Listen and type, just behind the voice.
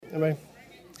Anybody?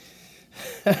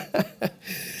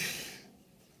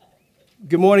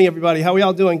 Good morning, everybody. How are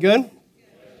y'all doing? Good?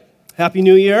 Happy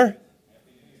New Year.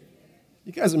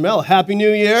 You guys are mellow. Happy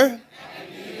New Year.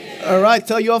 Happy New Year. All right,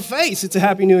 tell your face it's a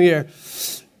Happy New Year.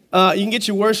 You can get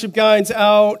your worship guides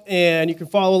out, and you can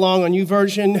follow along on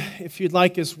YouVersion if you'd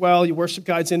like as well. Your worship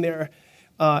guides in there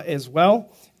as well.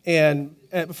 And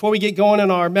before we get going on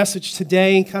our message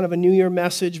today, kind of a New Year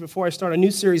message, before I start a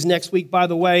new series next week, by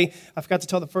the way, I forgot to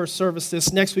tell the first service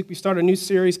this. Next week we start a new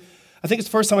series. I think it's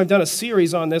the first time I've done a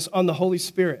series on this, on the Holy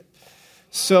Spirit.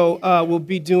 So we'll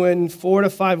be doing 4 to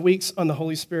 5 weeks on the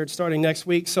Holy Spirit starting next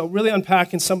week. So really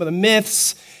unpacking some of the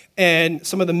myths and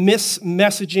some of the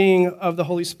messaging of the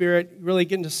Holy Spirit, really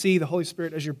getting to see the Holy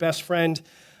Spirit as your best friend,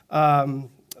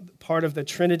 part of the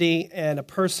Trinity, and a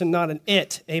person, not an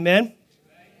it. Amen?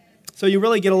 So you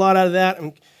really get a lot out of that.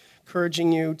 I'm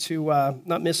encouraging you to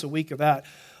not miss a week of that.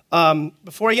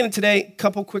 Before I get into today, a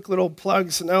couple quick little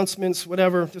plugs, announcements,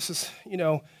 whatever. This is, they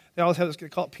always have this, they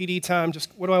call it PD time. Just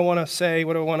what do I want to say?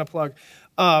 What do I want to plug?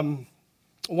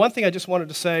 One thing I just wanted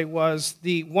to say was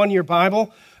the one-year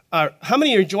Bible. How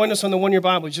many of you joined us on the one-year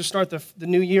Bible? You just start the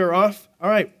new year off? All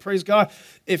right, praise God.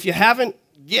 If you haven't,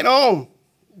 get on.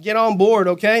 Get on board,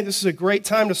 okay? This is a great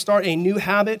time to start a new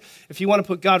habit. If you want to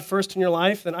put God first in your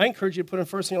life, then I encourage you to put Him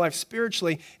first in your life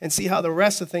spiritually and see how the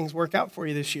rest of things work out for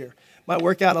you this year. Might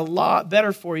work out a lot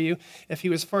better for you if He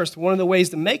was first. One of the ways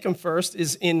to make Him first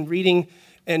is in reading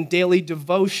and daily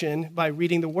devotion by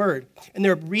reading the Word. And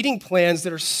there are reading plans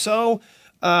that are so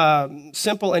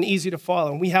simple and easy to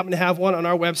follow. And we happen to have one on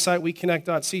our website,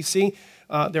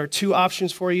 weconnect.cc. There are 2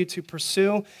 options for you to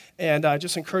pursue, and I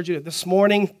just encourage you to this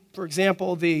morning. For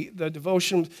example, the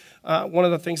devotion, one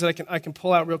of the things that I can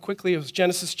pull out real quickly is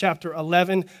Genesis chapter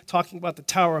 11, talking about the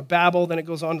Tower of Babel. Then it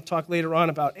goes on to talk later on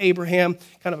about Abraham,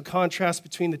 kind of a contrast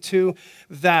between the two,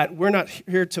 that we're not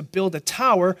here to build a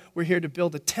tower, we're here to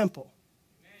build a temple.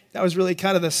 That was really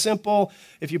kind of the simple,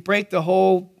 if you break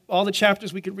all the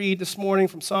chapters we could read this morning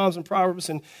from Psalms and Proverbs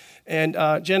and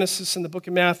Genesis and the book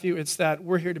of Matthew, it's that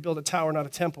we're here to build a tower, not a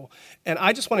temple. And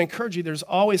I just want to encourage you, there's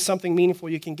always something meaningful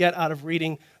you can get out of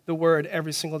reading the Word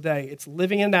every single day. It's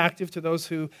living and active to those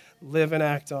who live and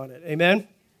act on it. Amen?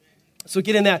 So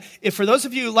get in that. If for those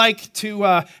of you who like to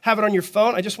have it on your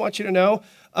phone, I just want you to know,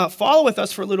 follow with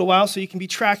us for a little while so you can be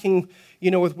tracking,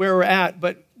 with where we're at.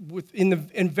 But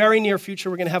in very near future,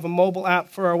 we're going to have a mobile app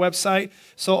for our website.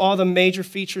 So all the major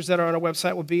features that are on our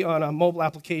website will be on a mobile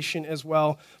application as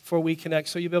well for WeConnect.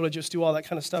 So you'll be able to just do all that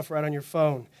kind of stuff right on your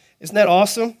phone. Isn't that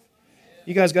awesome?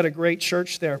 You guys got a great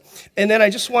church there. And then I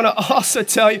just want to also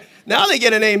tell you, now they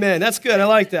get an amen. That's good. I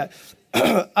like that.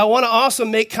 I want to also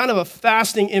make kind of a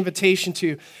fasting invitation to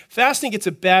you. Fasting gets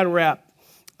a bad rap.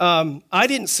 I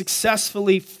didn't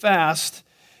successfully fast,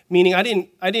 meaning I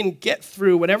didn't get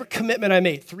through whatever commitment I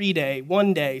made, 3-day,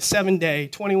 1-day, 7-day,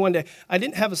 21-day. I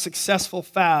didn't have a successful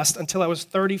fast until I was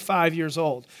 35 years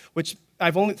old, which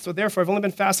therefore I've only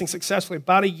been fasting successfully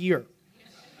about a year.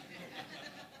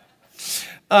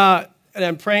 And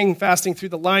I'm praying fasting through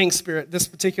the lying spirit, this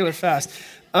particular fast.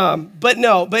 But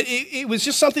it was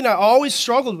just something I always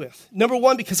struggled with. Number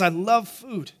one, because I love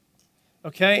food,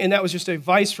 okay? And that was just a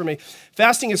vice for me.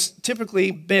 Fasting has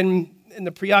typically been, and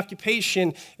the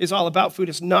preoccupation is all about food.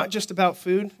 It's not just about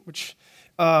food, which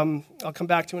I'll come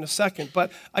back to in a second,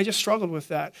 but I just struggled with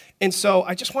that. And so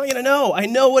I just want you to know, I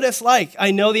know what it's like.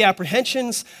 I know the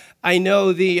apprehensions. I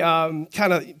know the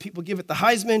kind of, people give it the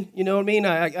Heisman, you know what I mean?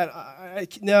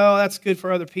 No, that's good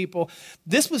for other people.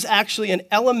 This was actually an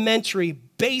elementary,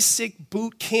 basic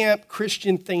boot camp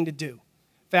Christian thing to do,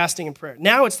 fasting and prayer.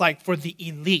 Now it's like for the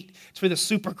elite. It's for the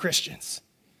super Christians.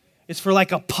 It's for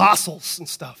like apostles and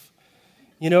stuff.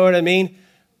 You know what I mean?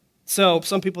 So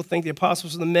some people think the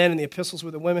apostles were the men and the epistles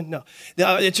were the women. No,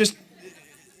 this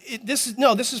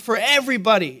is for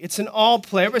everybody. It's an all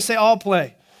play. Everybody say all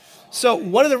play. So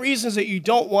one of the reasons that you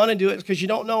don't want to do it is because you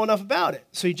don't know enough about it.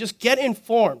 So you just get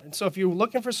informed. And so if you're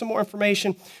looking for some more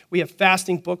information, we have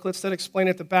fasting booklets that explain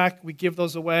at the back. We give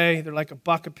those away. They're like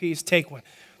 $1 a piece. Take one.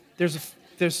 There's a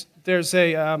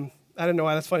I don't know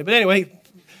why that's funny, but anyway,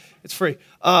 it's free.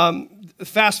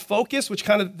 Fast Focus, which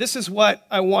this is what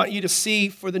I want you to see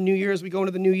for the new year as we go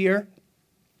into the new year.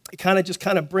 It kind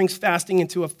of brings fasting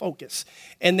into a focus.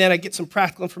 And then I get some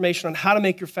practical information on how to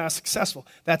make your fast successful.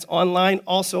 That's online,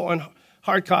 also on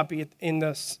hard copy in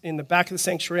the back of the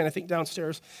sanctuary, and I think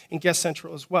downstairs in Guest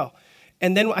Central as well.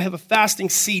 And then I have a fasting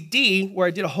CD where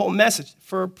I did a whole message.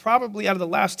 For probably out of the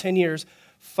last 10 years,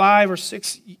 5 or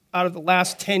 6 out of the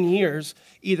last 10 years,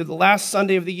 either the last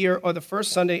Sunday of the year or the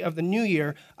first Sunday of the new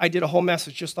year, I did a whole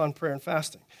message just on prayer and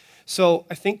fasting. So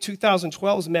I think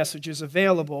 2012's message is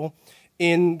available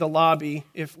in the lobby,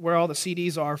 where all the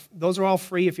CDs are. Those are all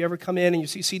free. If you ever come in and you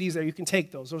see CDs there, you can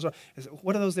take those.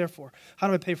 What are those there for? How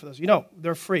do I pay for those?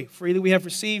 They're free. Freely we have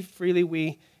received, freely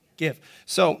we give.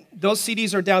 So those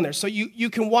CDs are down there. So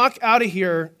you can walk out of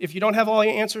here, if you don't have all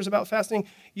your answers about fasting,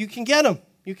 you can get them.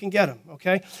 You can get them,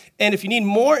 okay? And if you need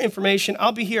more information,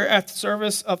 I'll be here at the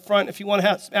service up front if you want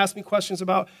to ask me questions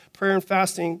about prayer and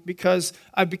fasting, because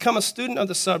I've become a student of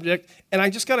the subject, and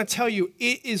I just got to tell you,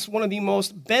 it is one of the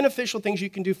most beneficial things you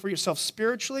can do for yourself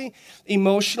spiritually,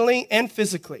 emotionally, and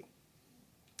physically.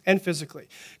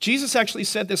 Jesus actually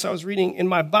said this. I was reading in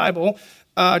my Bible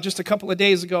just a couple of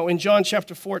days ago in John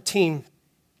chapter 14.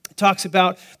 It talks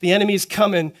about the enemy's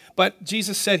coming, but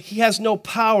Jesus said, he has no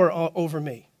power over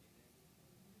me.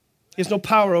 He has no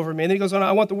power over me. And then he goes on,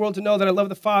 I want the world to know that I love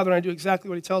the Father and I do exactly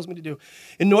what he tells me to do.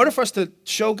 In order for us to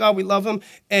show God we love him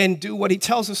and do what he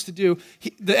tells us to do,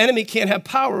 the enemy can't have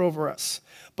power over us.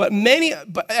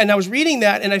 And I was reading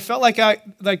that, and I felt like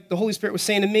the Holy Spirit was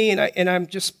saying to me, and I'm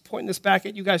just pointing this back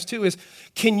at you guys too, is,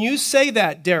 can you say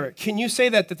that, Deryck? Can you say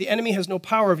that the enemy has no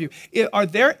power over you? Are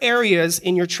there areas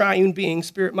in your triune being,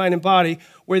 spirit, mind, and body,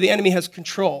 where the enemy has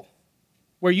control,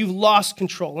 where you've lost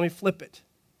control? Let me flip it.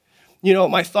 Are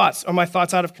my thoughts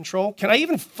out of control? Can I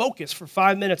even focus for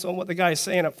 5 minutes on what the guy is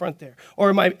saying up front there? Or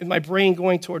is my brain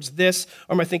going towards this?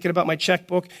 Or am I thinking about my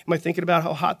checkbook? Am I thinking about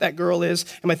how hot that girl is?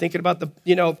 Am I thinking about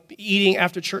eating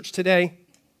after church today?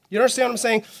 You understand what I'm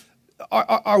saying?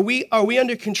 Are we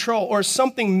under control, or is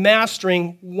something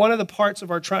mastering one of the parts of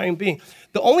our triune being?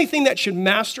 The only thing that should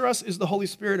master us is the Holy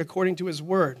Spirit according to his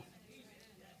word.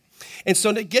 And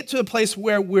so to get to a place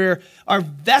where our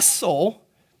vessel,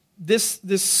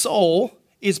 this soul,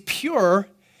 is pure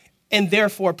and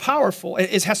therefore powerful.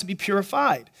 It has to be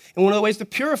purified. And one of the ways to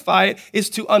purify it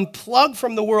is to unplug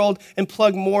from the world and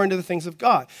plug more into the things of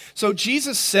God. So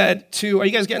Jesus said are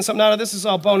you guys getting something out of this? This is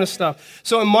all bonus stuff.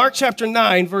 So in Mark chapter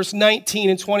 9, verse 19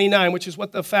 and 29, which is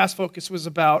what the fast focus was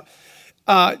about,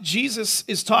 Jesus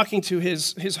is talking to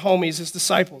his homies, his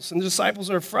disciples. And the disciples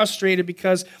are frustrated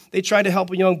because they tried to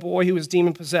help a young boy who was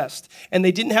demon-possessed. And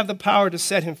they didn't have the power to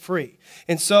set him free.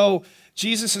 And so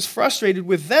Jesus is frustrated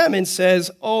with them and says,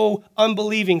 oh,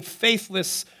 unbelieving,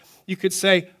 faithless, you could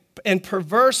say, and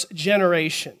perverse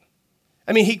generation.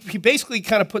 I mean, he basically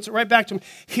kind of puts it right back to him.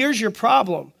 Here's your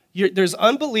problem. There's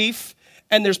unbelief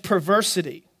and there's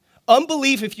perversity.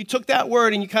 Unbelief, if you took that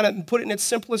word and you kind of put it in its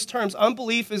simplest terms,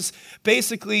 unbelief is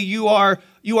basically you are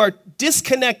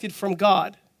disconnected from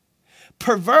God.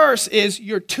 Perverse is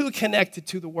you're too connected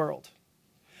to the world.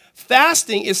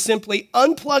 Fasting is simply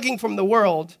unplugging from the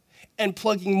world and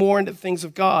plugging more into the things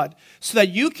of God so that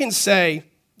you can say,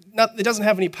 it doesn't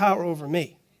have any power over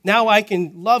me. Now I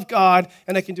can love God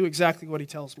and I can do exactly what he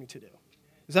tells me to do.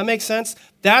 Does that make sense?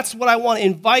 That's what I want to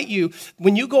invite you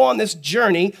when you go on this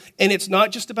journey, and it's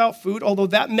not just about food, although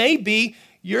that may be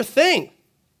your thing.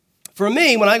 For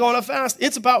me, when I go on a fast,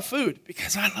 it's about food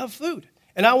because I love food.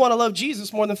 And I want to love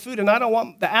Jesus more than food, and I don't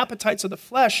want the appetites of the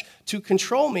flesh to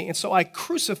control me. And so I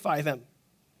crucify them,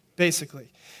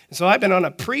 basically. And so I've been on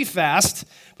a pre-fast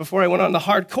before I went on the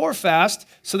hardcore fast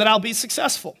so that I'll be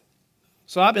successful.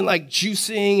 So I've been like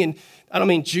juicing, and I don't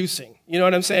mean juicing. You know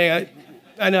what I'm saying?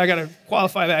 I know I got to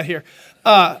qualify that here.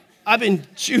 I've been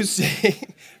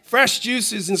juicing fresh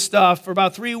juices and stuff for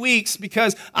about 3 weeks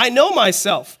because I know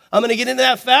myself. I'm going to get into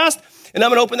that fast, and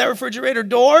I'm going to open that refrigerator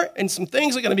door, and some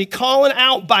things are going to be calling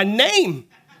out by name.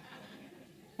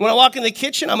 When I walk in the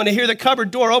kitchen, I'm going to hear the cupboard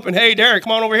door open. Hey, Deryck,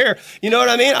 come on over here. You know what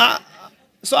I mean?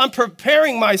 So I'm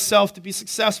preparing myself to be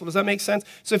successful. Does that make sense?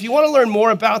 So if you want to learn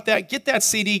more about that, get that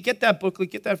CD, get that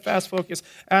booklet, get that fast focus,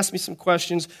 ask me some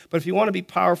questions. But if you want to be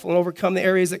powerful and overcome the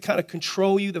areas that kind of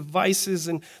control you, the vices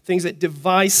and things that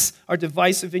are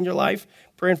divisive in your life,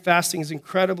 prayer and fasting is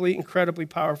incredibly, incredibly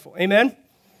powerful. Amen?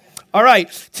 All right.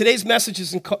 Today's message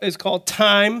is called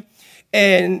Time,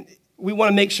 and we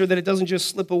want to make sure that it doesn't just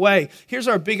slip away. Here's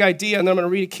our big idea, and then I'm going to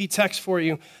read a key text for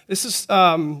you. This is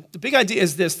the big idea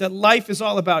is this, that life is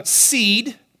all about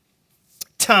seed,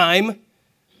 time,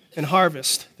 and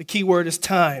harvest. The key word is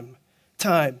time.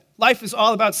 Time. Life is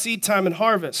all about seed, time, and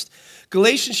harvest.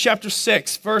 Galatians chapter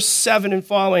 6, verse 7 and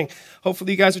following.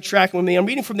 Hopefully you guys are tracking with me. I'm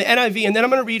reading from the NIV, and then I'm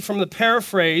going to read from the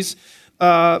paraphrase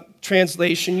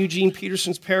translation, Eugene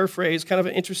Peterson's paraphrase, kind of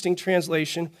an interesting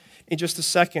translation. In just a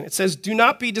second. It says, do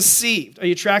not be deceived. Are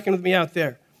you tracking with me out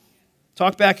there?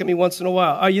 Talk back at me once in a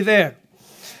while. Are you there?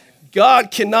 God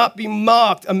cannot be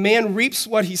mocked. A man reaps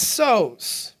what he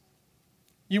sows.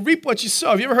 You reap what you sow.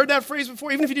 Have you ever heard that phrase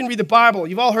before? Even if you didn't read the Bible,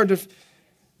 you've all heard of,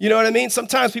 you know what I mean?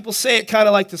 Sometimes people say it kind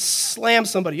of like to slam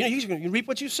somebody. You reap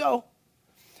what you sow.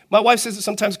 My wife says it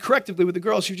sometimes correctively with the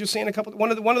girls. She was just saying one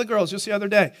of the girls just the other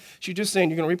day. She was just saying,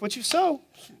 you're going to reap what you sow.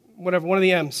 Whatever, one of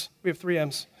the M's. We have 3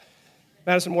 M's.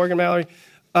 Madison, Morgan, Mallory.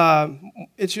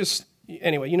 It's just,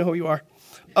 anyway, you know who you are.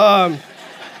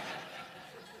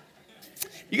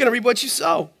 You're going to reap what you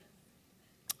sow.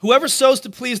 Whoever sows to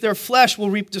please their flesh will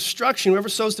reap destruction. Whoever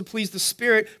sows to please the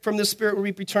Spirit, from the Spirit will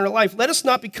reap eternal life. Let us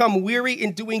not become weary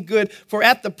in doing good, for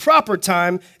at the proper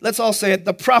time, let's all say it,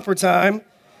 the proper time.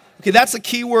 Okay, that's a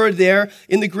key word there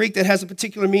in the Greek that has a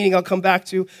particular meaning I'll come back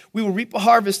to. We will reap a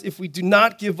harvest if we do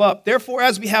not give up. Therefore,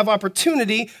 as we have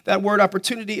opportunity, that word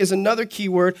opportunity is another key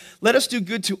word, let us do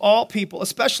good to all people,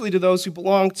 especially to those who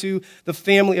belong to the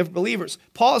family of believers.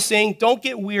 Paul is saying, don't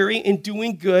get weary in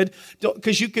doing good,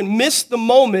 because you can miss the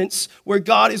moments where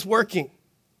God is working.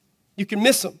 You can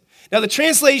miss them. Now, the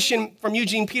translation from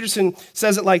Eugene Peterson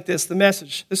says it like this, the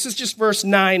Message. This is just verse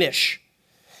 9-ish.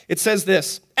 It says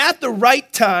this, at the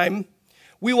right time,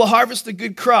 we will harvest a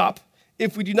good crop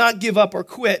if we do not give up or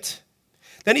quit.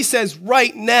 Then he says,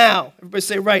 right now. Everybody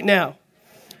say right now.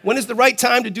 When is the right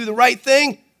time to do the right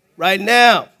thing? Right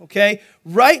now, okay?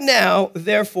 Right now,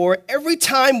 therefore, every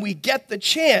time we get the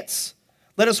chance,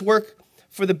 let us work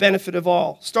for the benefit of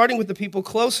all, starting with the people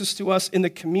closest to us in the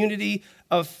community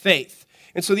of faith.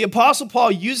 And so the Apostle Paul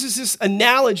uses this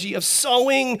analogy of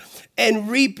sowing and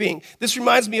reaping. This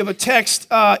reminds me of a text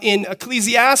in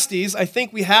Ecclesiastes. I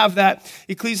think we have that,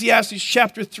 Ecclesiastes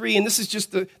chapter 3. And this is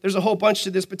just, there's a whole bunch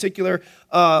to this particular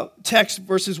text,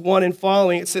 verses 1 and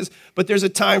following. It says, but there's a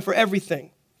time for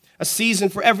everything, a season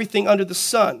for everything under the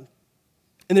sun.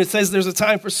 And it says there's a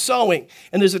time for sowing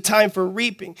and there's a time for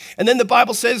reaping. And then the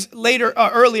Bible says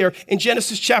earlier in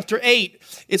Genesis chapter 8,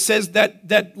 it says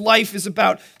that life is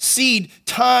about seed,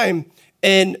 time,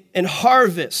 and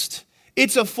harvest.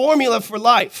 It's a formula for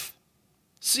life.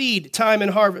 Seed, time,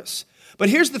 and harvest. But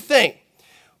here's the thing.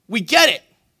 We get it.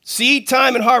 Seed,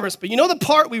 time, and harvest. But you know the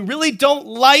part we really don't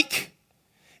like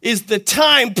is the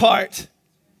time part.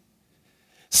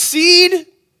 Seed,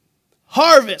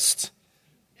 harvest.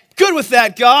 Good with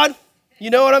that, God.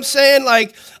 You know what I'm saying?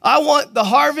 Like, I want the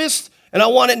harvest, and I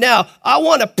want it now. I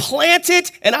want to plant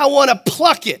it, and I want to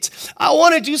pluck it. I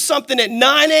want to do something at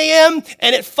 9 a.m.,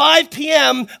 and at 5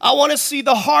 p.m., I want to see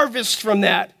the harvest from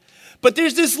that. But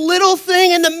there's this little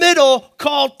thing in the middle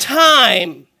called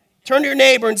time. Turn to your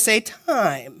neighbor and say,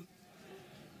 time.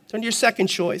 Turn to your second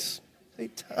choice. Say,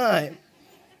 time.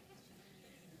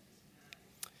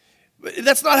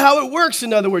 That's not how it works,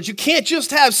 in other words. You can't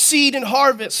just have seed and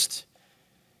harvest.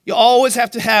 You always have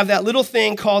to have that little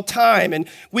thing called time. And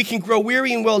we can grow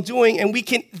weary in well-doing, and we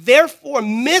can therefore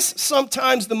miss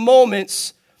sometimes the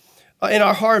moments in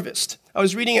our harvest. I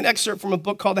was reading an excerpt from a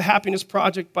book called The Happiness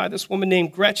Project by this woman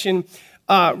named Gretchen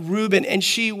Rubin, and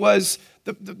she was,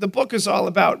 the book is all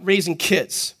about raising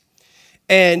kids.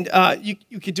 And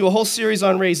you could do a whole series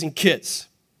on raising kids.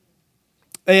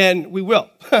 And we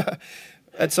will.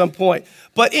 At some point.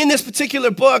 But in this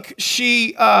particular book,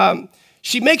 she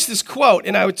makes this quote,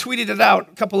 and I tweeted it out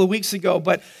a couple of weeks ago,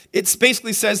 but it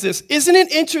basically says this, isn't it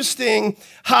interesting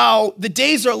how the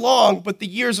days are long, but the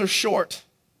years are short?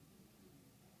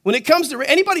 When it comes to,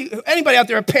 anybody out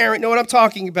there, a parent, know what I'm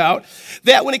talking about,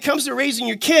 that when it comes to raising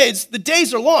your kids, the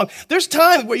days are long. There's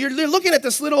times where you're looking at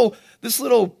this little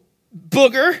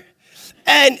booger,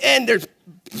 and there's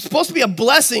supposed to be a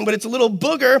blessing, but it's a little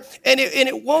booger, and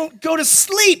it won't go to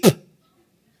sleep.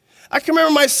 I can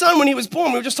remember my son when he was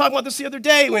born. We were just talking about this the other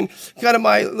day when kind of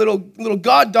my little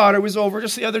goddaughter was over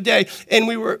just the other day, and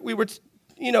we were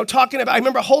talking about. I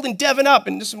remember holding Devin up,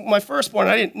 and this is my firstborn.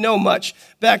 I didn't know much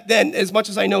back then, as much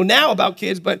as I know now about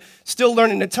kids, but still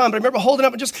learning a ton. But I remember holding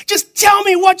up and just tell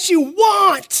me what you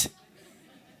want.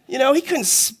 He couldn't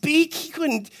speak.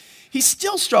 He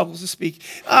still struggles to speak.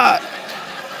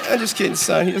 I'm just kidding,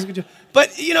 son. He does a good job. But,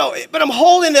 I'm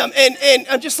holding him, and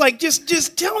I'm just like,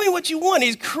 just tell me what you want.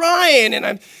 He's crying,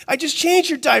 and I just changed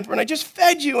your diaper, and I just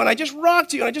fed you, and I just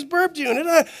rocked you, and I just burped you, and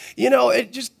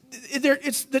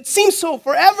it seems so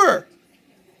forever.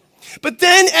 But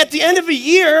then at the end of a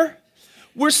year,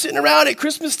 we're sitting around at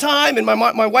Christmas time, and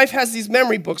my wife has these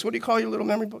memory books. What do you call your little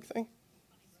memory book thing?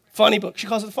 Funny book. She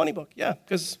calls it a funny book, yeah,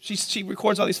 because she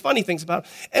records all these funny things about it.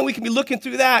 And we can be looking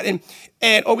through that,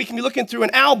 or we can be looking through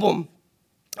an album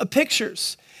of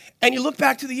pictures. And you look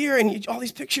back to the year and all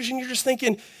these pictures, and you're just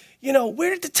thinking,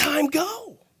 where did the time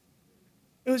go?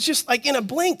 It was just like in a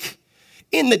blink.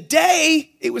 In the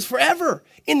day, it was forever.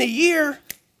 In the year,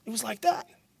 it was like that.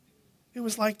 It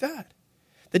was like that.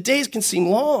 The days can seem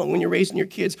long when you're raising your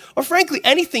kids, or frankly,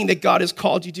 anything that God has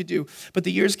called you to do, but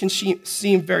the years can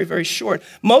seem very, very short.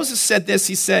 Moses said this,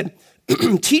 he said,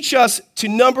 teach us to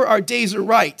number our days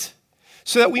aright,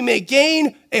 so that we may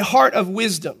gain a heart of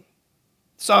wisdom.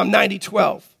 Psalm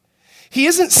 90:12. He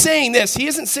isn't saying this. He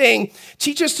isn't saying,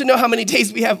 teach us to know how many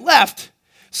days we have left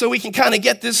so we can kind of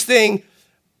get this thing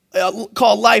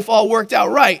called life all worked out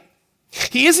right.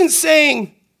 He isn't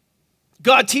saying,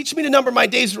 God, teach me to number my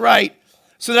days right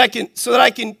so that I can,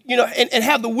 and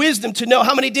have the wisdom to know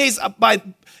how many days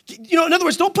in other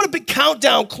words, don't put a big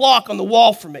countdown clock on the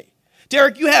wall for me.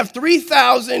 Deryck, you have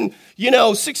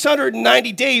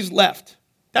 3,690 days left.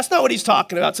 That's not what he's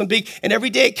talking about. And every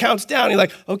day it counts down. You're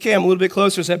like, okay, I'm a little bit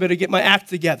closer, so I better get my act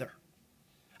together.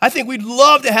 I think we'd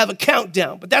love to have a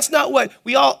countdown, but that's not what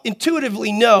we all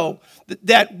intuitively know,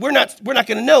 that we're not going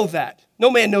to know that. No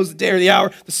man knows the day or the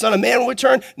hour the Son of Man will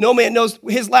return. No man knows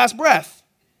his last breath,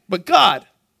 but God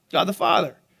the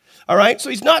Father. All right? So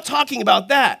he's not talking about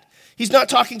that. He's not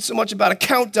talking so much about a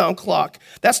countdown clock.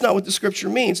 That's not what the scripture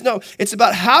means. No, it's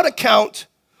about how to count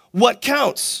what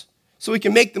counts so we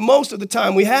can make the most of the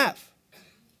time we have.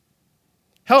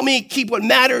 Help me keep what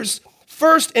matters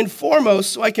first and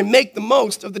foremost so I can make the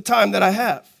most of the time that I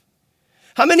have.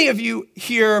 How many of you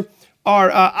here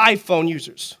are iPhone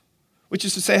users? Which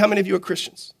is to say, how many of you are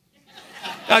Christians?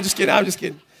 No, I'm just kidding. I'm going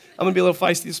to be a little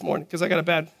feisty this morning because I got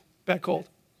a bad cold.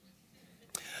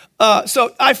 So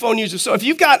iPhone users. So if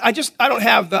you've got, I don't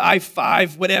have the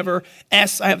i5, whatever,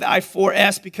 S. I have the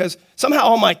i4S because somehow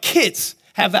all my kids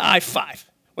have the i5.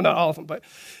 Well, not all of them, but,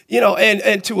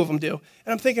 and two of them do.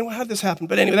 And I'm thinking, well, how did this happen?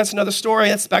 But anyway, that's another story.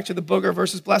 That's back to the booger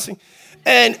versus blessing.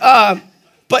 And,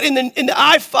 but in the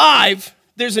i5,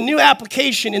 there's a new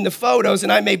application in the photos,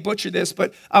 and I may butcher this,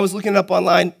 but I was looking it up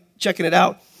online, checking it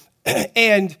out.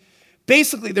 And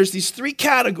basically, there's these 3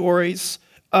 categories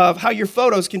of how your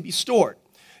photos can be stored.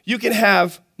 You can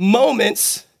have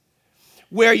moments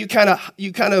where you kind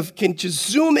of can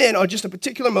just zoom in on just a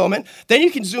particular moment. Then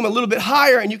you can zoom a little bit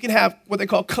higher, and you can have what they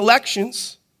call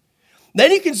collections.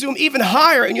 Then you can zoom even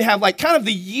higher, and you have like kind of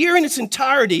the year in its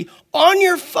entirety on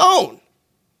your phone.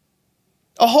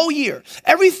 A whole year.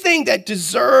 Everything that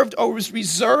deserved or was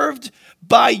reserved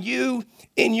by you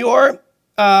in your,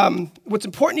 what's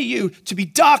important to you to be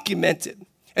documented,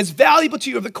 as valuable to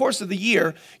you over the course of the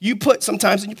year, you put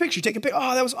sometimes in your picture. You take a picture.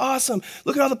 Oh, that was awesome.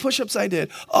 Look at all the push-ups I did.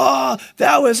 Oh,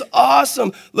 that was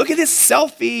awesome. Look at this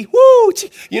selfie. Woo!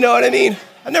 You know what I mean?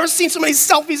 I've never seen so many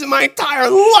selfies in my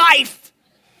entire life.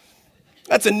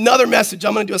 That's another message.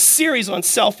 I'm going to do a series on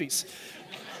selfies.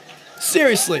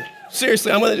 Seriously,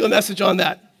 I'm going to do a message on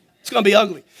that. It's going to be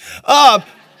ugly.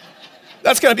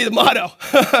 That's going to be the motto.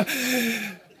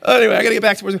 Anyway, I got to get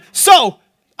back to where. So,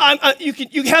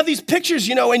 you have these pictures,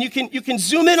 and you can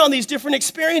zoom in on these different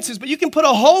experiences, but you can put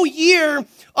a whole year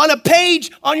on a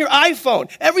page on your iPhone.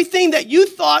 Everything that you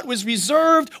thought was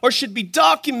reserved or should be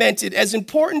documented as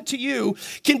important to you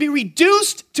can be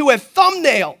reduced to a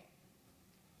thumbnail.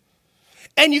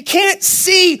 And you can't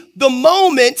see the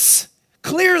moments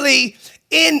clearly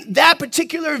in that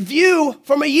particular view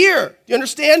from a year. You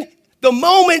understand? The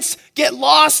moments get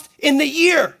lost in the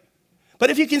year. But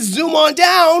if you can zoom on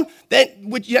down, then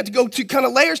you have to go to kind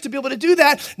of layers to be able to do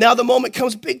that. Now the moment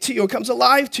comes big to you, it comes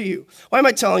alive to you. Why am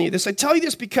I telling you this? I tell you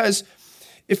this because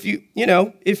if you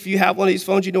have one of these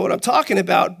phones, you know what I'm talking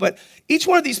about. But each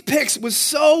one of these pics was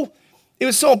so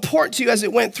important to you as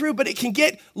it went through, but it can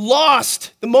get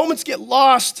lost. The moments get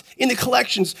lost in the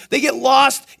collections. They get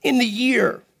lost in the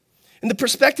year. And the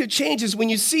perspective changes when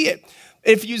you see it.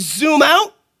 If you zoom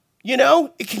out,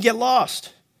 it can get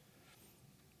lost.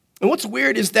 And what's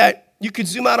weird is that you could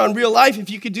zoom out on real life. If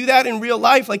you could do that in real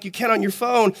life like you can on your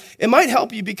phone, it might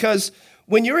help you because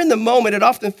when you're in the moment, it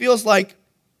often feels like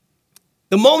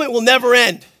the moment will never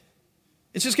end.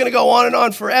 It's just going to go on and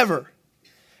on forever.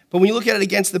 But when you look at it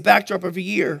against the backdrop of a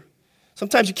year,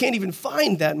 sometimes you can't even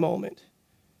find that moment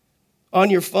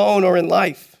on your phone or in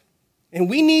life. And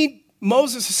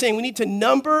Moses is saying we need to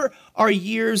number our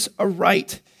years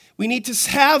aright. We need to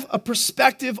have a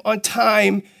perspective on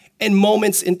time and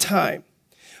moments in time.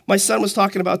 My son was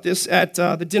talking about this at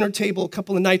the dinner table a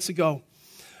couple of nights ago.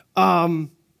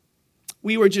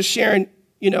 We were just sharing,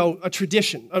 a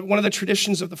tradition. One of the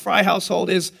traditions of the Fry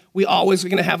household is we always are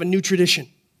going to have a new tradition.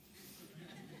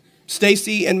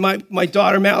 Stacy and my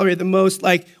daughter Mallory are the most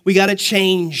like, we got to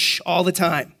change all the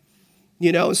time.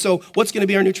 So what's going to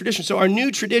be our new tradition? So our new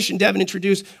tradition Devin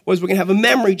introduced was we're going to have a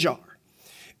memory jar.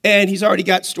 And he's already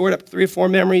got stored up 3 or 4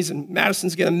 memories, and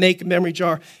Madison's going to make a memory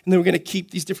jar, and then we're going to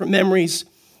keep these different memories,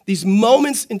 these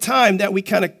moments in time that we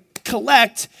kind of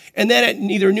collect, and then at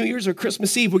either New Year's or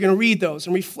Christmas Eve, we're going to read those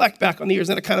and reflect back on the years.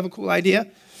 Isn't that kind of a cool idea?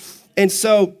 And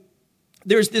so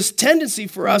there's this tendency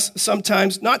for us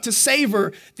sometimes not to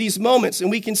savor these moments. And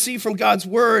we can see from God's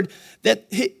word that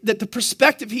the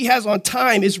perspective he has on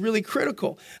time is really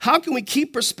critical. How can we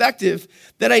keep perspective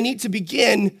that I need to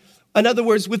begin, in other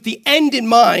words, with the end in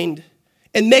mind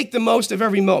and make the most of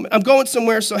every moment? I'm going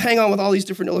somewhere, so hang on with all these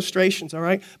different illustrations, all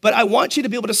right? But I want you to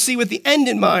be able to see with the end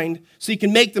in mind so you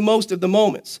can make the most of the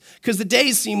moments. Because the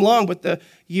days seem long, but the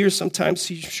years sometimes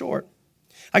seem short.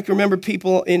 I can remember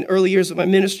people in early years of my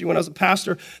ministry when I was a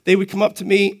pastor, they would come up to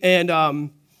me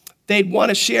and they'd want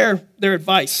to share their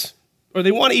advice, or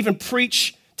they want to even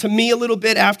preach to me a little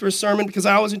bit after a sermon, because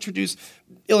I always introduce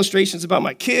illustrations about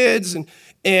my kids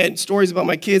and stories about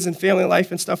my kids and family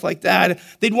life and stuff like that.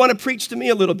 They'd want to preach to me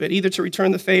a little bit, either to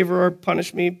return the favor or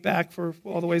punish me back for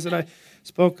all the ways that I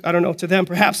spoke, I don't know, to them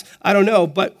perhaps, I don't know.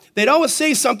 But they'd always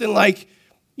say something like,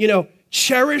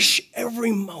 cherish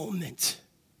every moment,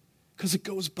 because it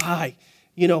goes by,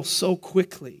 so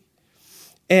quickly.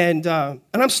 And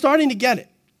I'm starting to get it,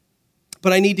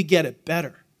 but I need to get it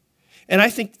better. And I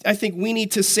think we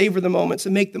need to savor the moments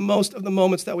and make the most of the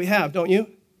moments that we have, don't you?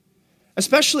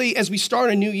 Especially as we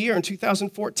start a new year in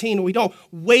 2014, we don't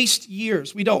waste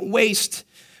years. We don't waste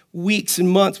weeks and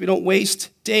months. We don't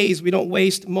waste days. We don't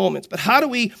waste moments. But how do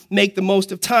we make the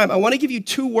most of time? I want to give you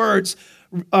 2 words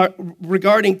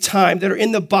regarding time that are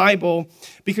in the Bible,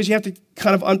 because you have to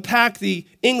kind of unpack the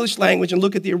English language and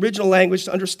look at the original language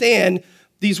to understand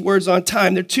these words on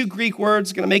time. They're 2 Greek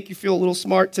words, going to make you feel a little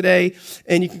smart today,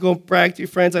 and you can go brag to your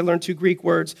friends, I learned 2 Greek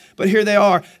words, but here they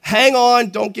are. Hang on,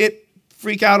 don't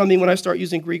freak out on me when I start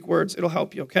using Greek words. It'll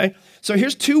help you, okay? So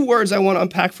here's 2 words I want to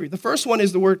unpack for you. The first one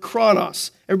is the word chronos.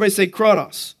 Everybody say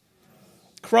chronos.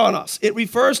 Chronos. It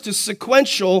refers to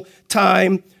sequential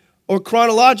time or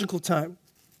chronological time.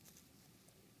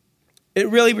 It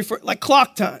really refers, like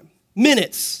clock time,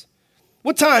 minutes.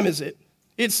 What time is it?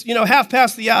 It's,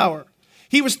 1:30.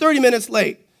 He was 30 minutes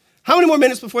late. How many more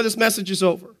minutes before this message is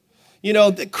over?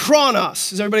 The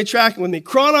chronos, is everybody tracking with me?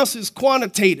 Chronos is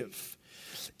quantitative.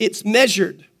 It's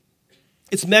measured.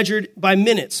 It's measured by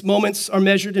minutes. Moments are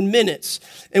measured in minutes.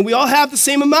 And we all have the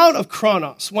same amount of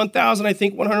chronos,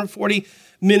 140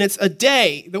 minutes a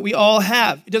day that we all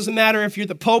have. It doesn't matter if you're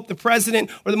the Pope, the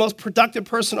president, or the most productive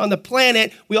person on the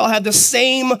planet. We all have the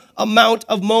same amount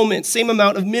of moments, same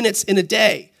amount of minutes in a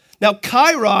day. Now,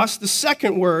 kairos, the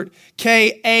second word,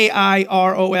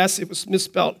 K-A-I-R-O-S, it was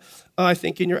misspelled, I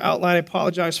think, in your outline. I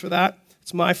apologize for that.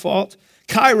 It's my fault.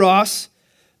 Kairos,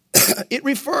 it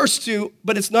refers to,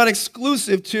 but it's not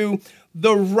exclusive to,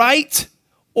 the right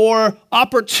or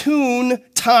opportune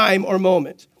time or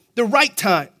moment. The right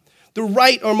time. The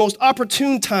right or most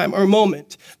opportune time or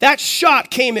moment. That shot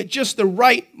came at just the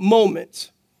right moment.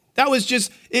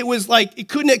 It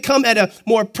couldn't have come at a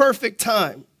more perfect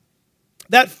time.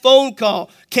 That phone call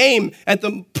came at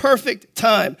the perfect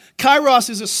time. Kairos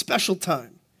is a special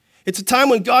time. It's a time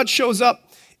when God shows up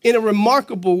in a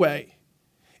remarkable way.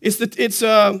 It's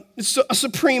a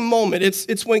supreme moment.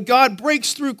 It's when God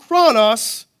breaks through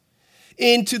chronos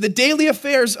into the daily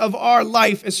affairs of our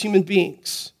life as human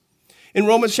beings. In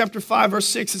Romans chapter 5, verse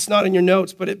 6, it's not in your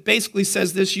notes, but it basically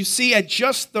says this: you see, at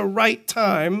just the right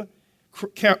time,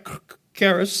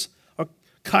 kairos,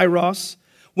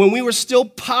 when we were still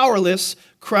powerless,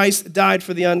 Christ died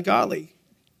for the ungodly.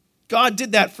 God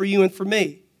did that for you and for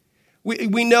me.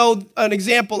 We know an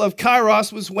example of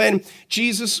kairos was when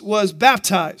Jesus was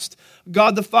baptized.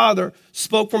 God the Father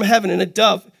spoke from heaven, and a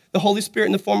dove, the Holy Spirit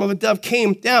in the form of a dove,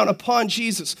 came down upon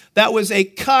Jesus. That was a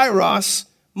kairos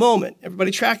moment.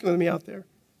 Everybody tracking with me out there,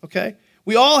 okay?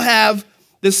 We all have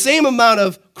the same amount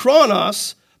of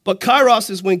chronos, but kairos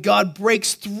is when God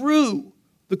breaks through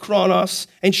the chronos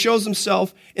and shows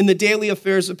himself in the daily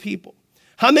affairs of people.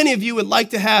 How many of you would like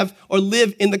to have or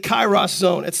live in the kairos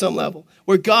zone at some level,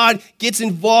 where God gets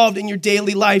involved in your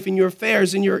daily life, in your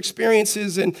affairs, in your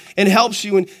experiences, and helps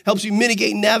you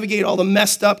mitigate and navigate all the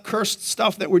messed up, cursed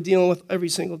stuff that we're dealing with every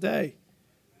single day?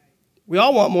 We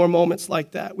all want more moments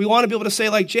like that. We want to be able to say,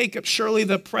 like Jacob, surely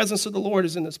the presence of the Lord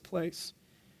is in this place.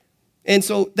 And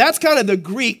so that's kind of the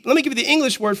Greek. Let me give you the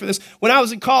English word for this. When I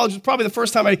was in college, it was probably the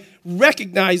first time I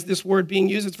recognized this word being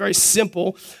used. It's very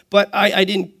simple, but I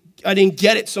didn't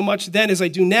get it so much then as I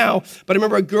do now. But I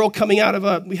remember a girl coming out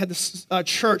of we had this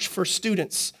church for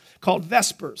students called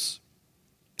Vespers.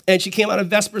 And she came out of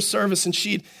Vespers service, and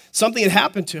something had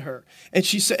happened to her. And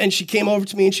she came over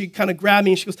to me, and she kind of grabbed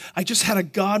me, and she goes, I just had a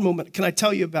God moment. Can I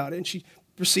tell you about it? And she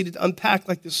proceeded to unpack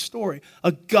like this story.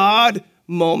 A God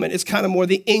moment is kind of more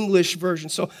the English version.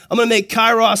 So I'm going to make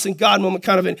kairos and God moment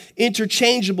kind of an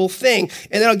interchangeable thing.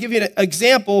 And then I'll give you an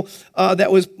example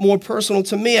that was more personal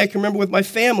to me. I can remember with my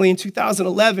family in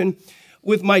 2011,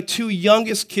 with my 2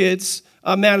 youngest kids,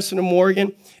 Madison and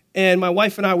Morgan. And my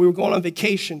wife and I, we were going on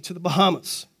vacation to the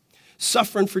Bahamas,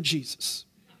 suffering for Jesus.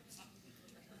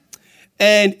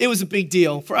 And it was a big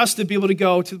deal. For us to be able to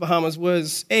go to the Bahamas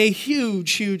was a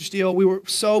huge, huge deal. We were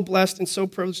so blessed and so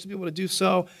privileged to be able to do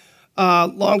so.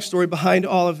 Long story behind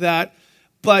all of that.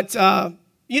 But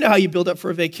you know how you build up for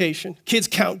a vacation. Kids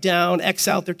count down, X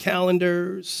out their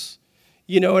calendars.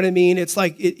 You know what I mean? It's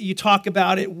like you talk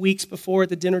about it weeks before at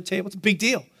the dinner table. It's a big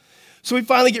deal. So we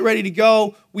finally get ready to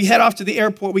go. We head off to the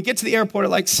airport. We get to the airport at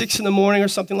like 6 in the morning or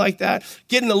something like that.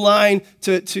 Get in the line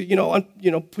to do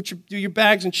your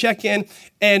bags and check in,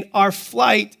 and our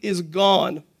flight is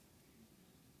gone.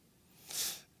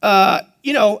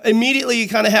 Immediately you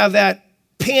kind of have that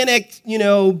panic,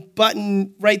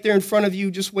 button right there in front of you,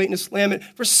 just waiting to slam it.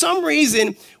 For some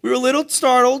reason, we were a little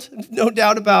startled, no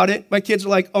doubt about it. My kids are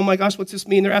like, "Oh my gosh, what's this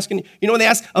mean?" They're asking, when they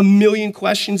ask a million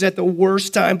questions at the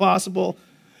worst time possible.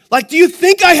 Like, do you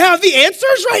think I have the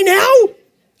answers right now?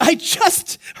 I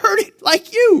just heard it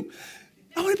like you.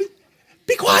 I want to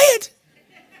be quiet.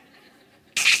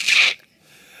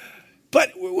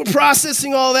 But we're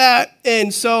processing all that.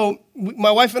 And so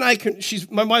my wife and I,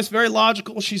 my wife's very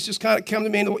logical. She's just kind of come to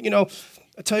me and, I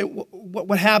tell you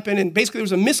what happened. And basically there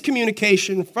was a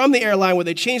miscommunication from the airline where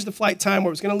they changed the flight time where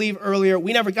it was going to leave earlier.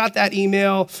 We never got that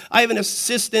email. I have an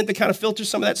assistant that kind of filters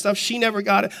some of that stuff. She never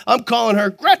got it. I'm calling her,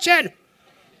 "Gretchen,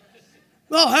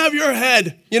 I'll have your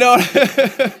head."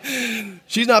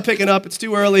 She's not picking up. It's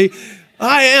too early.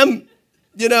 I am,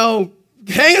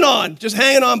 hanging on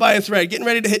by a thread, getting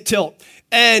ready to hit tilt.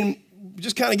 And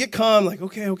just kind of get calm, like,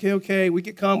 okay. We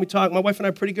get calm, we talk. My wife and I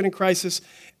are pretty good in crisis.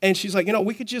 And she's like,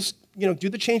 we could just, do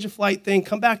the change of flight thing,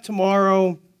 come back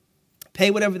tomorrow,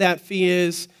 pay whatever that fee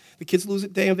is. The kids lose a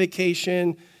day on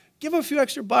vacation. Give them a few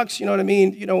extra bucks, you know what I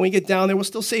mean? When we get down there, we'll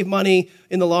still save money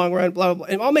in the long run, blah, blah, blah.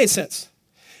 And it all made sense.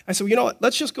 I said, well,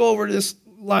 let's just go over to this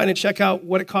line and check out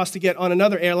what it costs to get on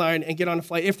another airline and get on a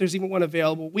flight, if there's even one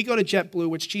available. We go to JetBlue,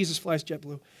 which Jesus flies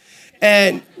JetBlue.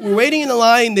 And we're waiting in the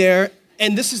line there,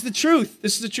 and this is the truth.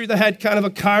 This is the truth. I had kind of a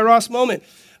kairos moment.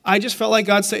 I just felt like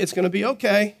God said, it's going to be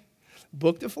okay.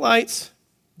 Book the flights.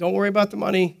 Don't worry about the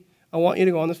money. I want you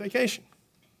to go on this vacation.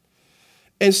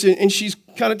 And she's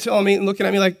kind of telling me and looking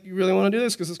at me like, "You really want to do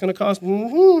this? Because it's going to cost."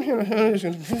 "You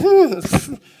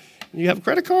have a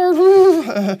credit card?"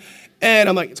 And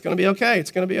I'm like, "It's going to be okay.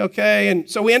 It's going to be okay." And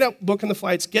so we end up booking the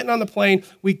flights, getting on the plane.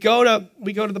 We go to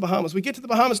the Bahamas. We get to the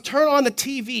Bahamas, turn on the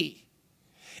TV.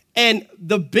 And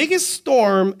the biggest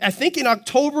storm, I think in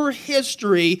October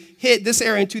history, hit this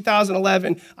area in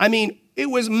 2011. I mean, it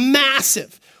was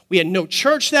massive. We had no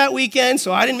church that weekend,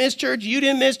 so I didn't miss church. You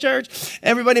didn't miss church.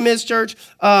 Everybody missed church.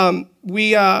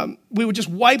 We were just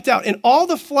wiped out. And all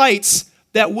the flights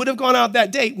that would have gone out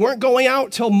that day weren't going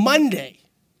out till Monday.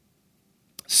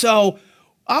 So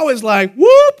I was like,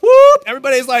 whoop, whoop.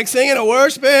 Everybody's like singing a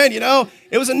worship band,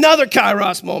 It was another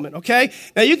kairos moment, okay?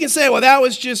 Now you can say, well, that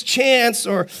was just chance,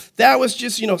 or that was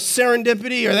just,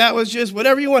 serendipity, or that was just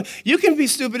whatever you want. You can be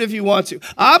stupid if you want to.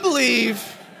 I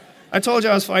told you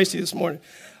I was feisty this morning.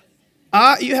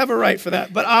 You have a right for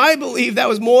that. But I believe that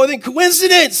was more than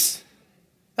coincidence.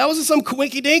 That wasn't some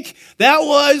coinky-dink. That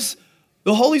was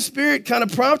the Holy Spirit kind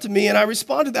of prompted me, and I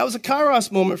responded. That was a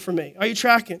kairos moment for me. Are you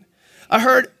tracking? I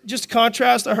heard, just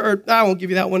contrast, I won't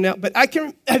give you that one now, but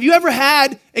have you ever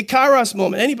had a kairos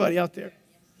moment? Anybody out there?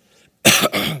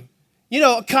 A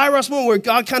kairos moment where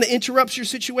God kind of interrupts your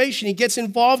situation. He gets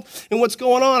involved in what's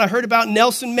going on. I heard about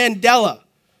Nelson Mandela,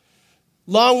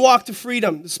 Long Walk to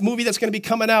Freedom, this movie that's going to be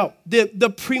coming out.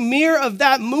 The premiere of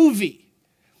that movie,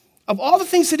 of all the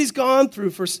things that he's gone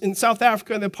through in South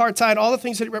Africa and the apartheid, all the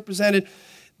things that he represented,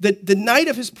 the night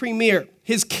of his premiere,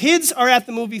 his kids are at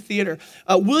the movie theater.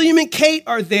 William and Kate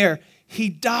are there. He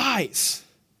dies.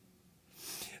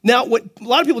 Now, what a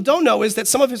lot of people don't know is that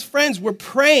some of his friends were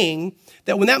praying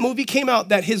that when that movie came out,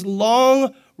 that his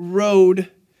long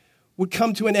road would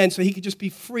come to an end so he could just be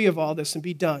free of all this and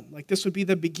be done. Like this would be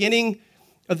the beginning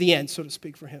of the end, so to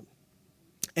speak, for him.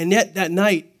 And yet that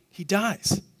night, he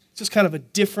dies. It's just kind of a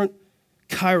different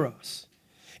kairos.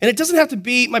 And it doesn't have to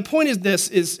be, my point is this,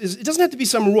 is it doesn't have to be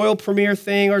some royal premiere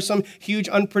thing or some huge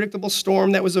unpredictable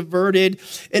storm that was averted.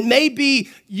 It may be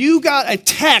you got a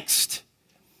text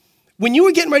when you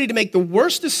were getting ready to make the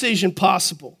worst decision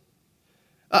possible.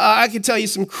 I could tell you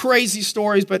some crazy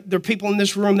stories, but there are people in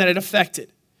this room that it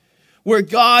affected, where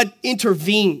God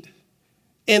intervened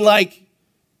and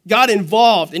got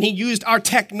involved, and he used our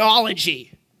technology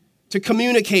to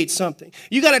communicate something.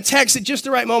 You got a text at just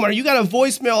the right moment, or you got a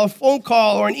voicemail, a phone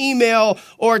call, or an email,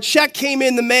 or a check came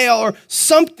in the mail, or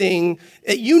something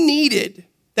that you needed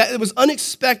that was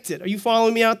unexpected. Are you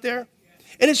following me out there?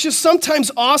 And it's just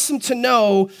sometimes awesome to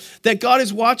know that God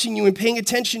is watching you and paying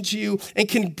attention to you and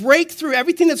can break through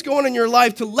everything that's going on in your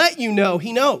life to let you know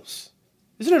he knows.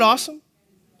 Isn't it awesome?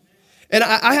 And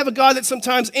I have a God that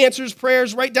sometimes answers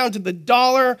prayers right down to the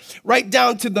dollar, right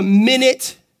down to the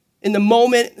minute, in the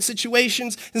moment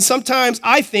situations. And sometimes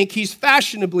I think he's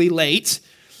fashionably late,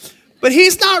 but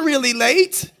he's not really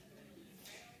late.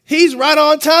 He's right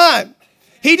on time.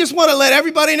 He just want to let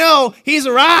everybody know he's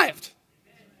arrived.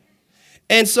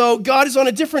 And so God is on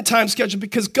a different time schedule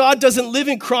because God doesn't live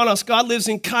in Chronos. God lives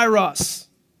in Kairos.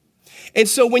 And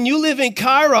so when you live in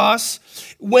Kairos,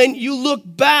 when you look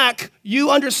back,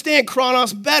 you understand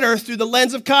Chronos better through the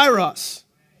lens of Kairos.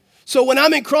 So when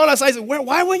I'm in Chronos, I say,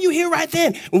 why weren't you here right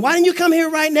then? Why didn't you come here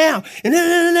right now? And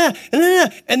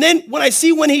then when I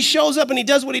see when he shows up and he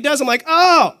does what he does, I'm like,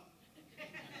 oh.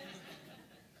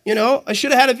 I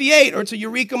should have had a V8, or it's a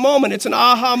eureka moment. It's an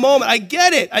aha moment. I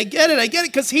get it,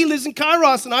 because he lives in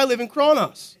Kairos and I live in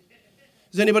Chronos.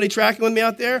 Is anybody tracking with me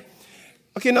out there?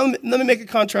 Okay, now let me make a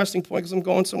contrasting point because I'm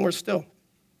going somewhere still.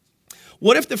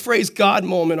 What if the phrase God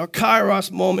moment or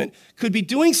Kairos moment could be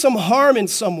doing some harm in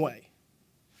some way?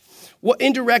 Well,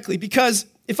 indirectly, because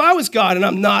if I was God, and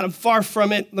I'm not, I'm far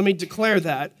from it, let me declare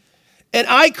that, and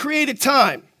I created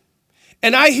time,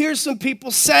 and I hear some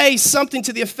people say something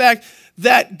to the effect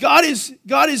that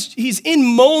he's in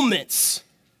moments.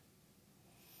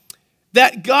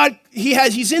 That God,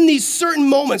 he's in these certain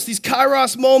moments, these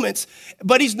Kairos moments,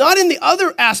 but he's not in the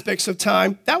other aspects of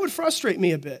time. That would frustrate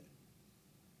me a bit.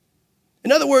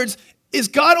 In other words, is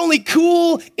God only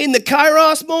cool in the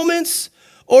Kairos moments,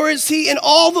 or is he in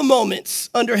all the moments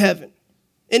under heaven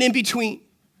and in between?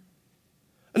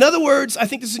 In other words, I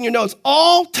think this is in your notes,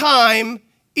 all time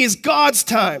is God's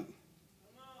time.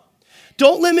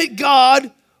 Don't limit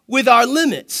God with our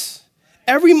limits.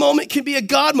 Every moment can be a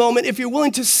God moment if you're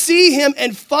willing to see him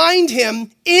and find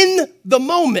him in the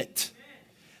moment.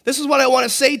 This is what I want to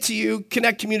say to you,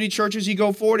 Connect Community Church, as you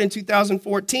go forward in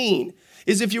 2014,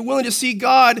 is if you're willing to see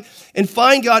God and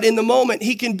find God in the moment,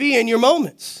 he can be in your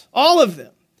moments, all of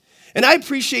them. And I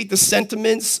appreciate the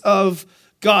sentiments of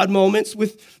God moments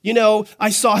with,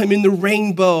 I saw him in the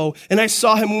rainbow, and I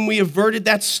saw him when we averted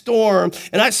that storm,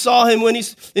 and I saw him when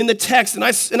he's in the text, and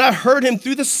I heard him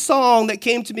through the song that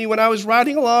came to me when I was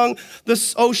riding along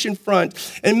this ocean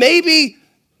front. And maybe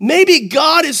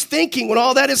God is thinking when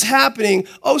all that is happening,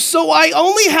 oh, so I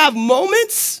only have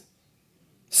moments?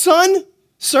 Son,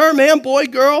 sir, man, boy,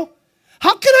 girl,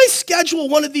 how can I schedule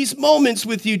one of these moments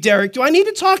with you, Deryck? Do I need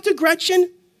to talk to Gretchen?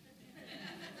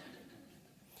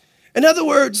 In other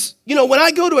words, when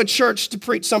I go to a church to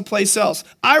preach someplace else,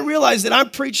 I realize that I'm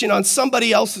preaching on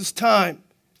somebody else's time.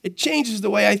 It changes the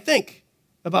way I think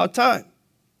about time.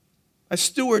 I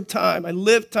steward time. I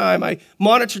live time. I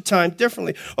monitor time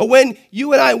differently. Or when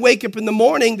you and I wake up in the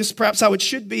morning, this is perhaps how it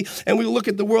should be, and we look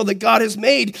at the world that God has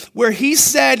made, where he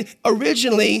said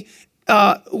originally,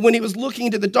 when he was looking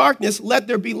into the darkness, let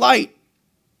there be light.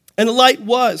 And the light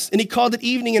was, and he called it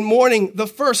evening and morning the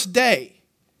first day.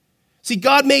 See,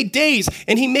 God made days,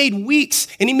 and he made weeks,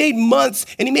 and he made months,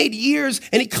 and he made years,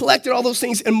 and he collected all those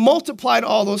things and multiplied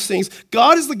all those things.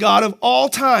 God is the God of all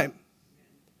time.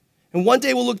 And one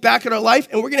day we'll look back at our life,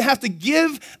 and we're going to have to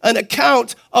give an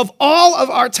account of all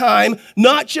of our time,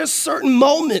 not just certain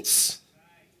moments.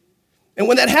 And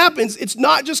when that happens, it's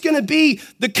not just going to be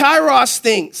the Kairos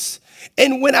things.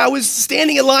 And when I was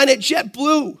standing in line at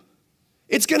JetBlue,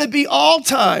 it's going to be all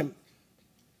time.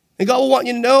 And God will want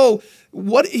you to know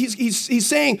what he's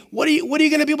saying. What are you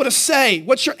going to be able to say?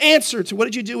 What's your answer to what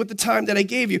did you do with the time that I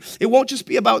gave you? It won't just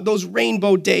be about those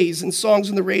rainbow days and songs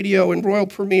on the radio and royal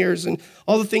premieres and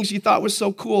all the things you thought was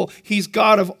so cool. He's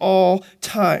God of all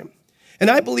time. And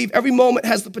I believe every moment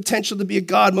has the potential to be a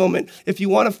God moment if you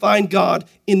want to find God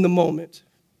in the moment.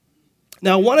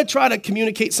 Now, I want to try to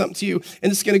communicate something to you,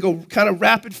 and it's going to go kind of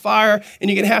rapid fire, and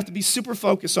you're going to have to be super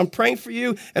focused. So I'm praying for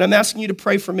you, and I'm asking you to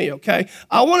pray for me, okay?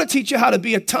 I want to teach you how to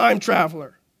be a time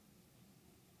traveler.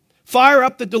 Fire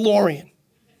up the DeLorean,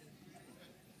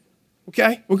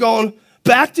 okay? We're going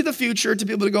back to the future to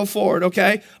be able to go forward,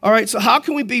 okay? All right, so how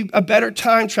can we be a better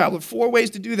time traveler? 4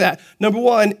 ways to do that. Number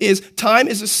 1 is time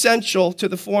is essential to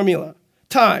the formula.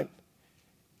 Time.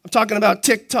 I'm talking about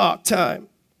TikTok time.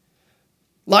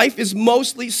 Life is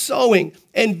mostly sowing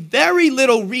and very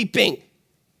little reaping.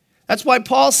 That's why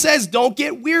Paul says, don't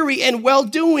get weary in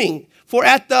well-doing, for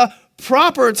at the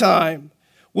proper time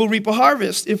we'll reap a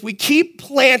harvest if we keep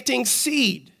planting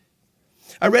seed.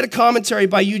 I read a commentary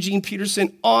by Eugene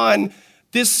Peterson on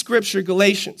this scripture,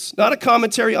 Galatians. Not a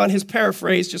commentary on his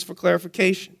paraphrase, just for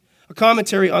clarification. A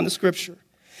commentary on the scripture.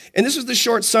 And this is the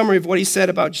short summary of what he said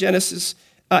about Genesis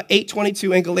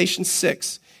 8:22 and Galatians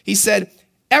 6. He said,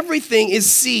 everything is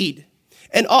seed,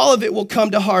 and all of it will come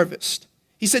to harvest.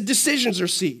 He said, decisions are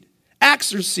seed,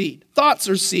 acts are seed, thoughts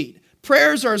are seed,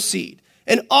 prayers are seed,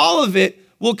 and all of it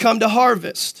will come to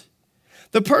harvest.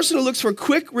 The person who looks for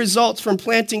quick results from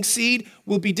planting seed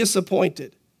will be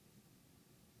disappointed.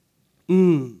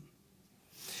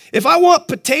 If I want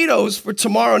potatoes for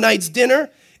tomorrow night's dinner,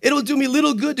 it'll do me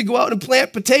little good to go out and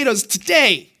plant potatoes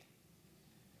today.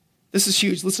 This is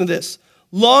huge. Listen to this.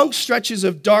 Long stretches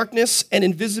of darkness and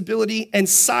invisibility and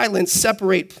silence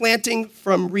separate planting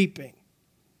from reaping.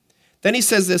 Then he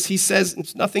says this. He says,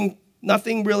 it's nothing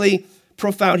really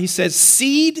profound. He says,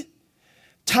 seed,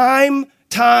 time,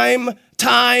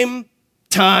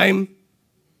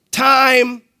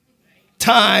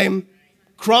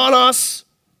 chronos,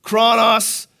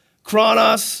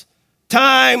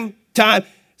 time.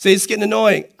 Say, it's getting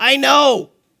annoying. I know.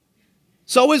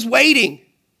 So is waiting.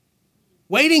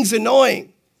 Waiting's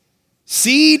annoying.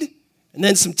 Seed, and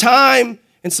then some time,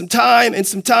 and some time, and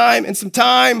some time, and some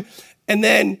time, and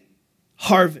then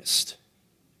harvest.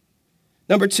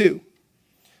 Number 2.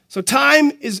 So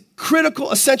time is critical,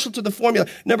 essential to the formula.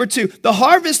 Number 2, the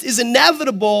harvest is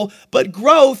inevitable, but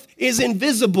growth is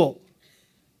invisible.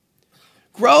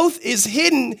 Growth is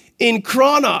hidden in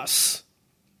chronos.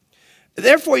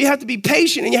 Therefore, you have to be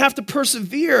patient and you have to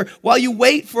persevere while you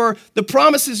wait for the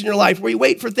promises in your life, where you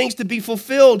wait for things to be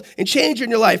fulfilled and change in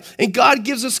your life. And God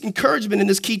gives us encouragement in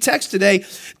this key text today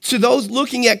to those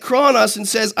looking at chronos and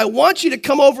says, I want you to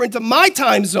come over into my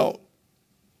time zone,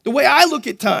 the way I look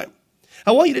at time.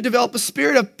 I want you to develop a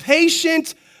spirit of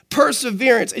patient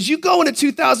perseverance. As you go into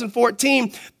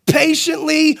 2014,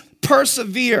 patiently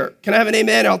persevere. Can I have an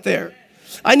amen out there?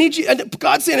 I need you, and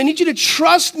God's saying, I need you to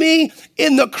trust me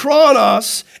in the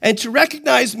chronos and to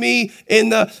recognize me in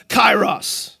the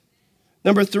kairos.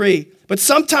 Number 3, but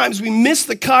sometimes we miss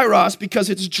the kairos because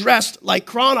it's dressed like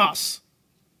chronos.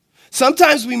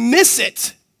 Sometimes we miss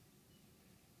it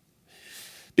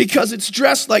because it's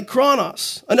dressed like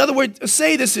chronos. Another way to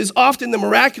say this is often the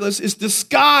miraculous is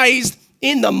disguised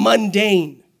in the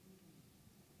mundane.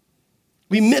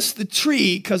 We miss the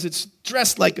tree because it's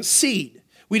dressed like a seed.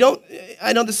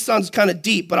 I know this sounds kind of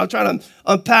deep, but I'll try to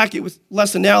unpack it with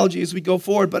less analogy as we go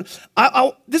forward. But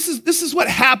this is what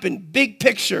happened, big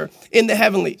picture in the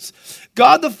heavenlies.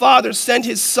 God the Father sent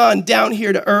his Son down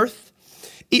here to earth.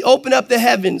 He opened up the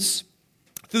heavens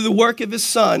through the work of his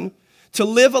Son to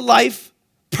live a life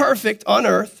perfect on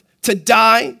earth, to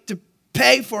die, to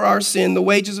pay for our sin. The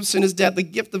wages of sin is death. The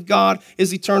gift of God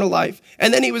is eternal life.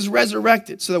 And then he was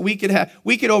resurrected so that we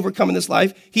could overcome in this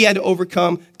life. He had to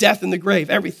overcome death and the grave,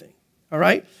 everything. All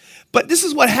right? But this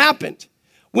is what happened.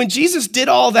 When Jesus did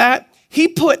all that, he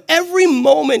put every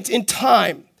moment in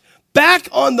time back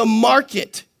on the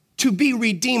market to be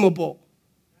redeemable.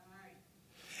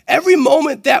 Every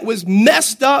moment that was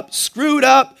messed up, screwed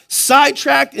up,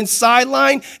 sidetracked, and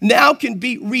sidelined now can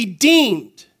be redeemed.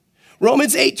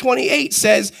 Romans 8:28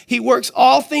 says he works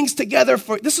all things together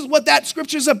for, this is what that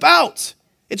scripture is about.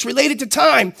 It's related to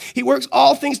time. He works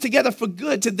all things together for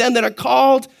good to them that are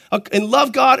called and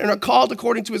love God and are called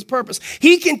according to his purpose.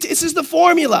 This is the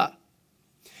formula.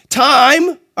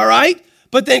 Time, all right?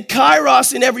 But then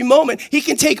kairos in every moment. He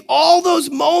can take all those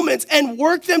moments and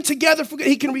work them together for good.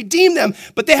 He can redeem them,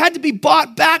 but they had to be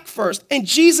bought back first. And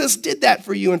Jesus did that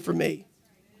for you and for me.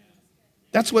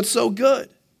 That's what's so good.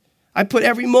 I put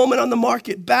every moment on the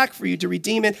market back for you to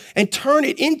redeem it and turn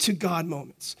it into God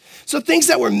moments. So things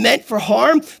that were meant for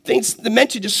harm, things that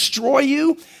meant to destroy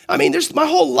you. I mean, my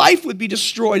whole life would be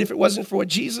destroyed if it wasn't for what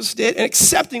Jesus did and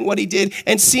accepting what he did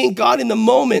and seeing God in the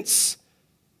moments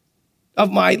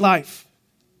of my life.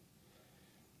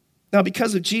 Now,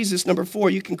 because of Jesus, number 4,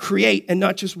 you can create and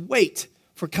not just wait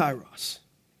for kairos.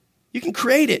 You can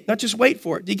create it, not just wait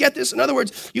for it. Do you get this? In other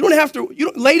words,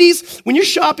 ladies, when you're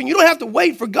shopping, you don't have to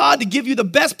wait for God to give you the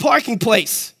best parking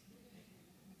place.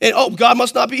 And, God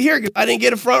must not be here. I didn't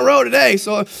get a front row today,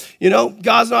 so,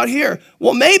 God's not here.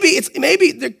 Well, maybe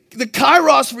the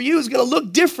kairos for you is going to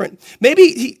look different.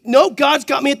 Maybe, God's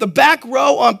got me at the back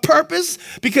row on purpose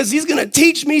because he's going to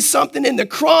teach me something in the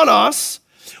chronos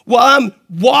while I'm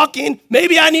walking.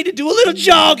 Maybe I need to do a little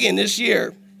jogging this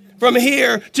year from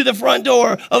here to the front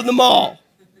door of the mall.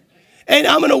 And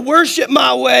I'm going to worship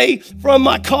my way from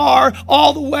my car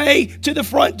all the way to the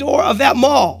front door of that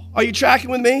mall. Are you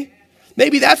tracking with me?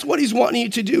 Maybe that's what he's wanting you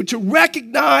to do, to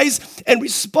recognize and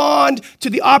respond to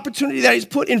the opportunity that he's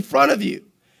put in front of you.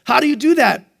 How do you do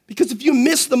that? Because if you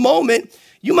miss the moment,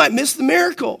 you might miss the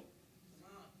miracle.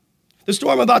 The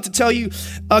story I'm about to tell you,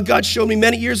 God showed me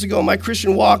many years ago in my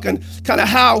Christian walk on kind of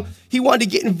how he wanted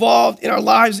to get involved in our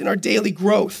lives, in our daily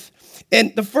growth.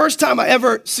 And the first time I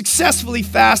ever successfully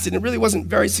fasted, it really wasn't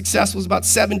very successful, it was about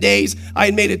 7 days. I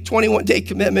had made a 21-day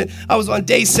commitment. I was on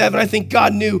day 7. I think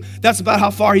God knew that's about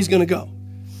how far he's going to go.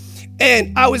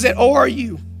 And I was at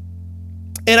ORU.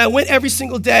 And I went every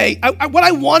single day. What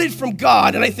I wanted from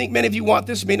God, and I think many of you want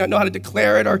this, you may not know how to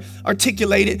declare it or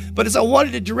articulate it, but as I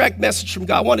wanted a direct message from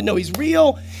God, I wanted to know he's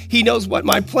real. He knows what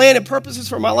my plan and purpose is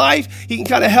for my life. He can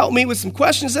kind of help me with some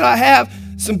questions that I have,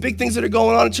 some big things that are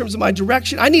going on in terms of my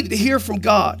direction. I needed to hear from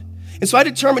God. And so I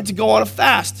determined to go on a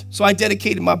fast. So I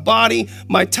dedicated my body,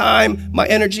 my time, my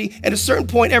energy. At a certain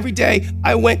point every day,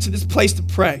 I went to this place to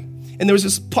pray. And there was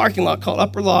this parking lot called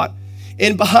Upper Lot.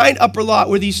 And behind Upper Lot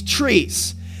were these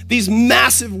trees, these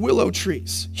massive willow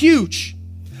trees, huge.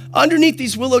 Underneath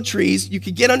these willow trees, you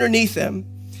could get underneath them,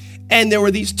 and there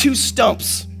were these 2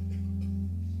 stumps,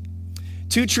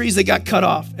 2 trees that got cut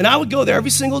off. And I would go there every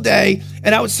single day,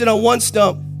 and I would sit on one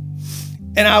stump,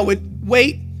 and I would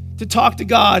wait to talk to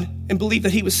God and believe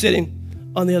that he was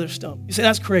sitting on the other stump. You say,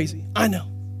 that's crazy. I know.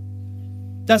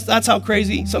 That's how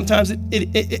crazy sometimes,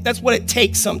 that's what it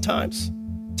takes sometimes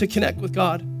to connect with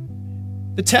God.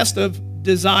 The test of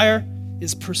desire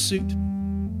is pursuit.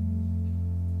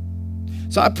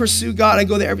 So I pursue God. I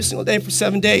go there every single day for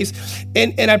 7 days.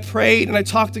 And I prayed and I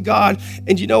talked to God.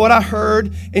 And you know what I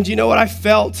heard? And you know what I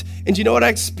felt? And you know what I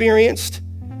experienced?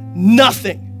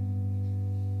 Nothing.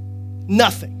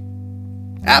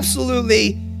 Nothing.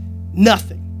 Absolutely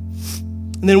nothing.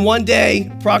 And then one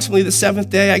day, approximately the 7th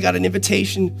day, I got an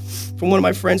invitation from one of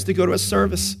my friends to go to a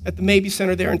service at the Mabee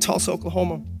Center there in Tulsa,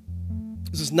 Oklahoma.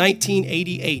 This is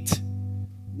 1988.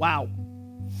 Wow.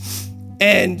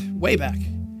 And way back.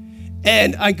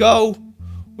 And I go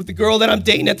with the girl that I'm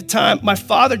dating at the time. My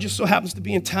father just so happens to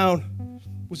be in town.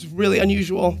 It was really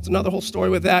unusual. It's another whole story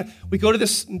with that. We go to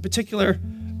this particular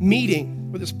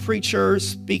meeting where this preacher is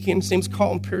speaking. His name's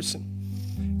Carlton Pearson.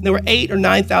 And there were 8,000 or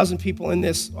 9,000 people in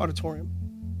this auditorium.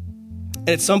 And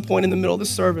at some point in the middle of the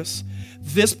service,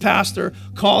 this pastor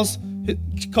calls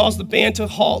the band to a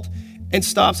halt and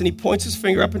stops, and he points his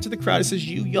finger up into the crowd and says,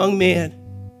 you young man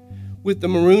with the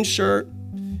maroon shirt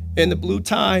and the blue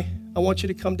tie, I want you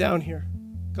to come down here.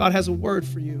 God has a word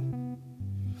for you.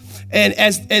 And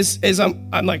as I'm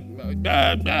like,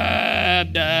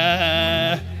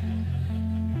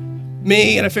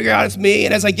 me, and I figure out it's me.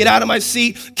 And as I get out of my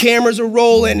seat, cameras are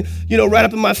rolling, right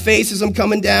up in my face as I'm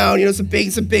coming down. It's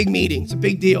a big meeting. It's a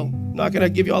big deal. I'm not going to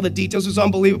give you all the details. It's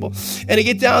unbelievable. And I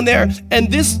get down there, and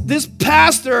this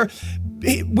pastor,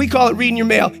 we call it reading your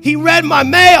mail. He read my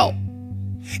mail.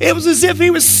 It was as if he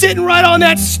was sitting right on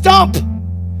that stump.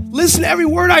 Listened to every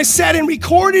word I said and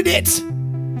recorded it.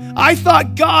 I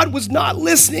thought God was not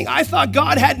listening. I thought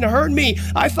God hadn't heard me.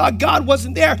 I thought God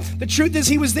wasn't there. The truth is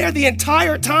he was there the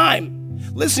entire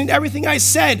time, listening to everything I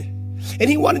said. And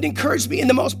he wanted to encourage me in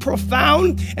the most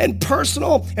profound and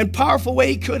personal and powerful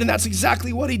way he could. And that's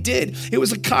exactly what he did. It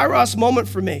was a Kairos moment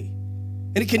for me.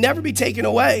 And it can never be taken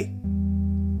away.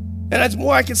 And there's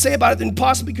more I can say about it than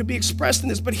possibly could be expressed in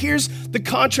this. But here's the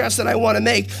contrast that I want to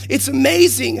make. It's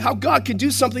amazing how God can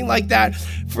do something like that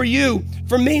for you,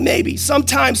 for me maybe,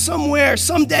 sometime, somewhere,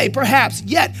 someday, perhaps.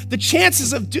 Yet the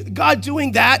chances of God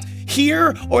doing that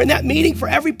here or in that meeting for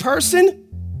every person,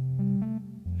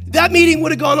 that meeting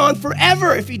would have gone on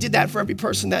forever if he did that for every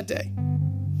person that day.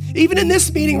 Even in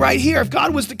this meeting right here, if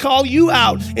God was to call you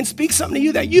out and speak something to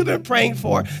you that you've been praying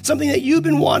for, something that you've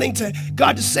been wanting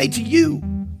God to say to you,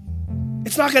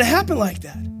 it's not going to happen like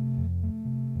that.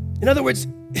 In other words,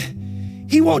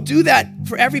 he won't do that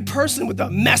for every person with a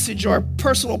message or a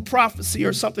personal prophecy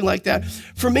or something like that.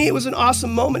 For me, it was an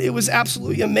awesome moment. It was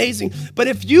absolutely amazing. But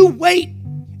if you wait,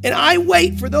 and I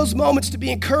wait for those moments to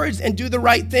be encouraged and do the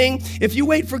right thing, if you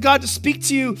wait for God to speak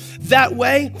to you that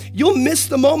way, you'll miss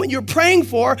the moment you're praying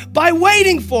for by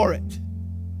waiting for it.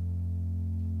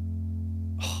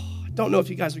 Oh, I don't know if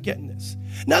you guys are getting this.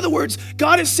 In other words,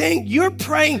 God is saying, you're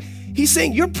praying. He's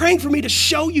saying, you're praying for me to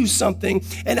show you something,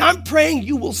 and I'm praying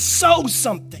you will sow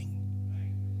something.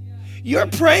 You're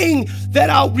praying that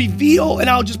I'll reveal, and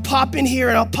I'll just pop in here,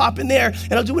 and I'll pop in there,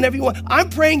 and I'll do whatever you want. I'm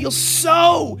praying you'll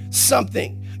sow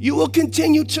something. You will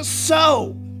continue to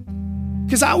sow,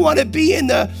 because I want to be in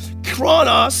the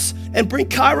chronos and bring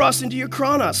kairos into your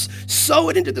chronos. Sow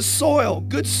it into the soil,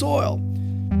 good soil.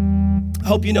 I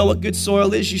hope you know what good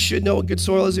soil is. You should know what good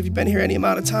soil is if you've been here any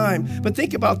amount of time. But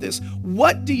think about this.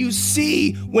 What do you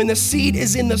see when the seed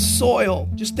is in the soil?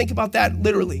 Just think about that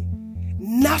literally.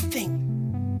 Nothing.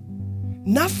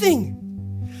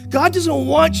 Nothing. God doesn't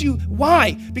want you.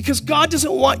 Why? Because God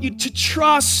doesn't want you to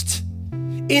trust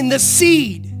in the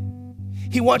seed.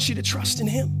 He wants you to trust in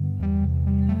him.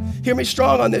 Hear me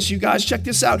strong on this, you guys. Check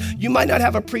this out. You might not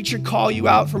have a preacher call you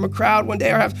out from a crowd one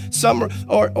day, or have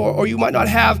or you might not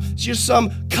have just some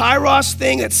kairos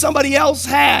thing that somebody else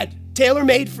had,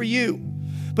 tailor-made for you.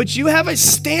 But you have a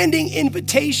standing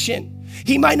invitation.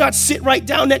 He might not sit right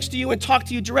down next to you and talk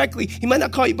to you directly. He might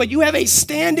not call you, but you have a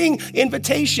standing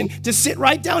invitation to sit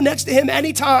right down next to him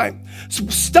anytime,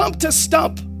 stump to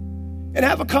stump, and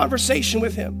have a conversation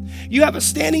with him. You have a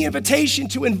standing invitation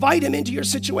to invite him into your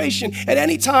situation at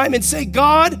any time and say,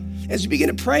 God, as you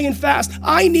begin to pray and fast,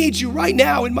 I need you right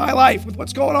now in my life with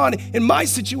what's going on in my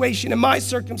situation, in my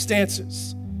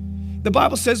circumstances. The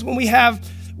Bible says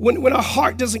when our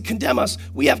heart doesn't condemn us,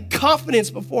 we have confidence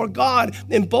before God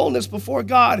and boldness before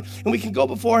God, and we can go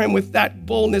before him with that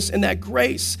boldness and that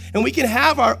grace, and we can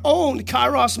have our own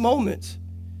kairos moment.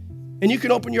 And you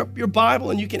can open your Bible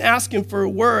and you can ask him for a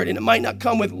word, and it might not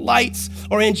come with lights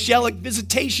or angelic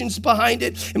visitations behind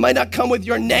it. It might not come with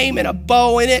your name and a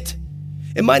bow in it.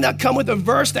 It might not come with a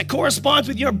verse that corresponds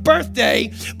with your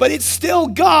birthday, but it's still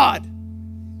God.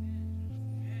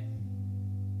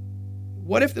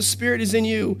 What if the Spirit is in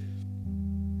you?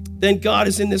 Then God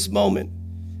is in this moment,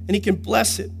 and he can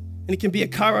bless it, and it can be a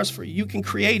kairos for you. You can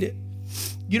create it.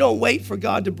 You don't wait for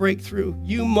God to break through.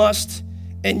 You must,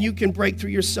 and you can break through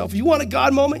yourself. If you want a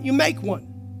God moment, you make one.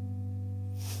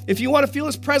 If you want to feel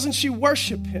his presence, you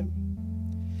worship him.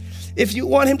 If you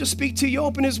want him to speak to you, you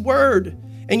open his word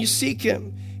and you seek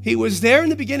him. He was there in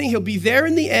the beginning, he'll be there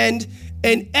in the end,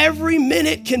 and every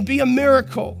minute can be a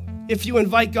miracle if you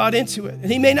invite God into it.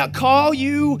 And he may not call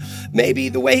you maybe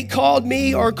the way he called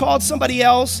me or called somebody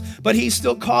else, but he's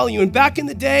still calling you. And back in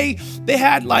the day, they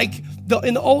had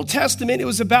in the Old Testament, it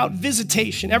was about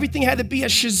visitation. Everything had to be a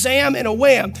Shazam and a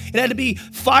wham. It had to be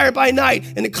fire by night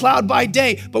and a cloud by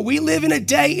day. But we live in a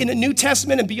day in the New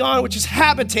Testament and beyond, which is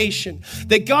habitation,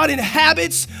 that God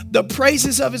inhabits the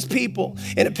praises of his people.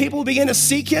 And if people begin to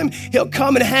seek him, he'll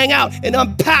come and hang out and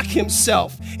unpack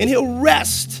himself, and he'll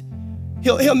rest.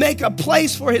 He'll make a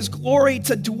place for his glory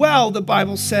to dwell, the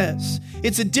Bible says.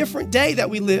 It's a different day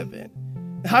that we live in.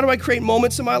 How do I create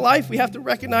moments in my life? We have to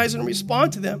recognize and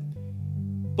respond to them.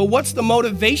 But what's the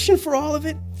motivation for all of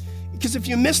it? Because if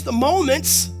you miss the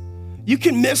moments, you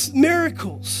can miss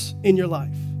miracles in your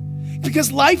life.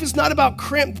 Because life is not about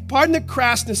pardon the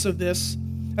crassness of this.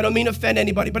 I don't mean to offend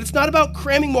anybody, but it's not about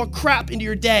cramming more crap into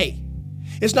your day.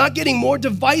 It's not getting more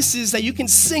devices that you can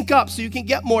sync up so you can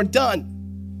get more done.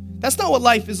 That's not what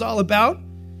life is all about.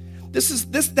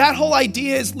 That whole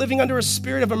idea is living under a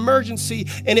spirit of emergency,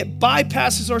 and it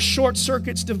bypasses or short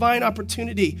circuits divine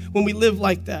opportunity when we live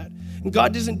like that. And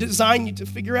God doesn't design you to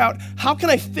figure out, how can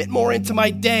I fit more into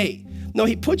my day? No,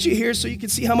 he put you here so you can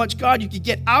see how much God you could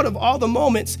get out of all the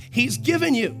moments he's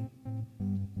given you.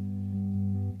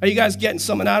 Are you guys getting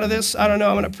something out of this? I don't know.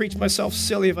 I'm going to preach myself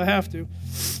silly if I have to.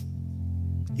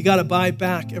 You got to buy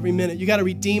back every minute. You got to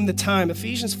redeem the time.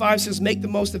 Ephesians 5 says, make the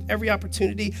most of every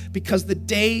opportunity because the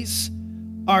days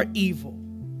are evil.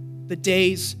 The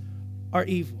days are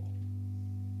evil.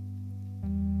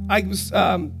 I was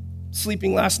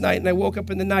sleeping last night and I woke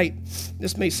up in the night.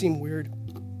 This may seem weird.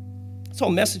 This whole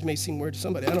message may seem weird to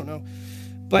somebody. I don't know.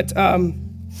 But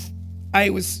I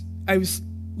was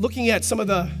looking at some of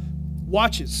the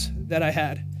watches that I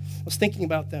had. I was thinking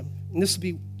about them. And this would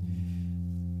be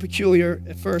peculiar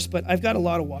at first, but I've got a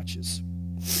lot of watches.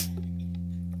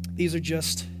 These are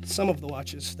just some of the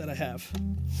watches that I have.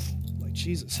 Like,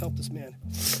 Jesus, help this man.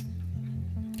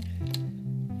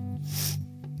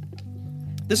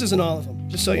 This isn't all of them,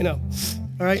 just so you know.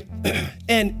 All right?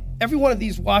 And every one of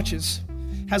these watches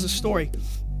has a story.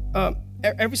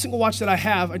 Every single watch that I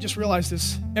have, I just realized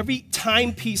this, every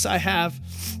timepiece I have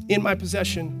in my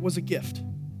possession was a gift.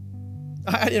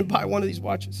 I didn't buy one of these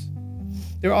watches.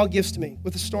 They're all gifts to me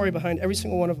with a story behind every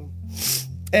single one of them.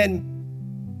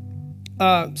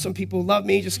 And some people love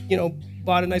me, just,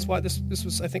 bought a nice watch. This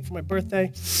was, I think, for my birthday.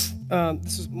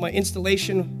 This is my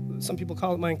installation. Some people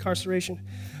call it my incarceration.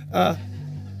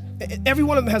 Every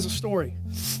one of them has a story.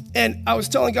 And I was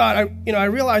telling God, I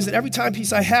realized that every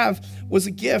timepiece I have was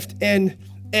a gift, and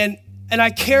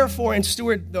I care for and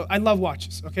steward. I love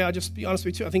watches. Okay, I'll just be honest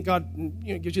with you too. I think God,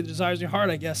 gives you the desires of your heart.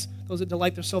 I guess those that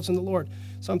delight themselves in the Lord.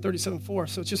 Psalm 37:4.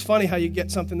 So it's just funny how you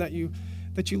get something that you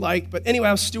like. But anyway,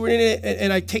 I was stewarding it,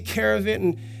 and I take care of it,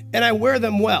 and I wear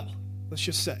them well. Let's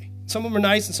just say some of them are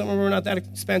nice, and some of them are not that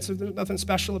expensive. There's nothing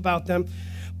special about them.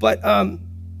 But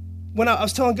when I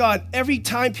was telling God, every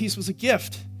timepiece was a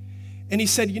gift, and He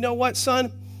said, "You know what,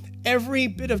 son? Every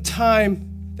bit of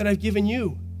time that I've given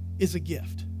you is a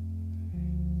gift."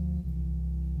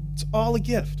 It's all a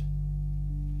gift.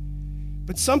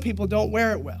 But some people don't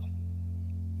wear it well.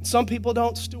 Some people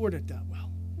don't steward it that well.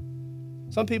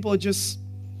 Some people you just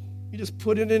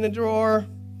put it in a drawer.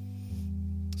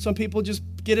 Some people just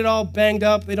get it all banged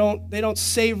up. They don't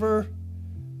savor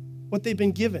what they've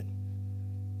been given.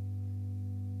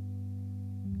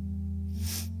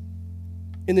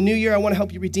 In the new year, I want to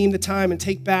help you redeem the time and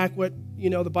take back what,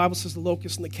 the Bible says the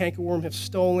locust and the cankerworm have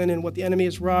stolen and what the enemy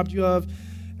has robbed you of,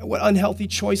 and what unhealthy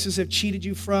choices have cheated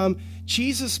you from.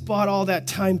 Jesus bought all that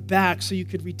time back so you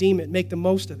could redeem it, make the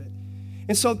most of it.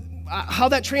 And so how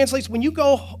that translates, when you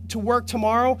go to work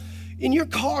tomorrow, in your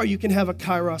car, you can have a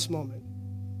Kairos moment.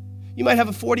 You might have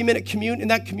a 40-minute commute, and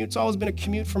that commute's always been a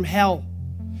commute from hell.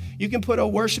 You can put a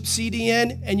worship CD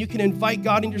in, and you can invite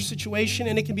God in your situation,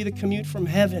 and it can be the commute from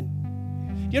heaven.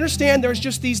 You understand there's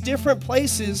just these different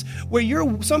places where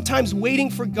you're sometimes waiting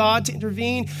for God to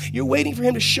intervene. You're waiting for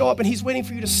him to show up, and he's waiting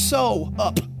for you to sow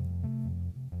up.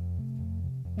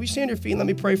 Will you stand to your feet and let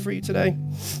me pray for you today?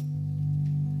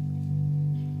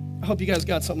 I hope you guys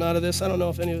got something out of this. I don't know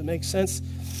if any of it makes sense.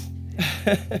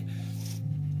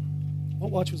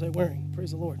 What watch was I wearing?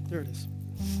 Praise the Lord. There it is.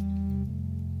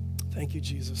 Thank you,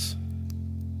 Jesus.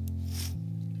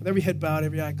 With every head bowed,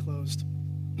 every eye closed.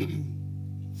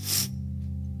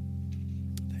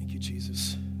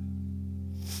 Jesus.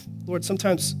 Lord,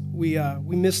 sometimes we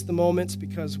miss the moments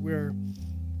because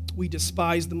we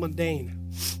despise the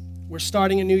mundane. We're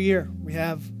starting a new year. We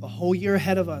have a whole year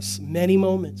ahead of us, many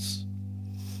moments.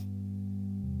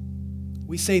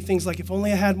 We say things like, if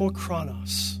only I had more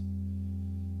chronos.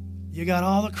 You got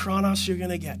all the chronos you're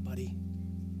going to get, buddy.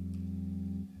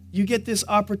 You get this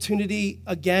opportunity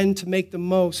again to make the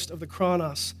most of the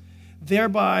chronos,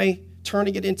 thereby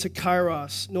turning it into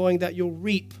kairos, knowing that you'll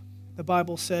reap. The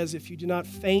Bible says, if you do not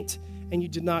faint and you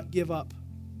do not give up,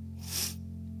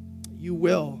 you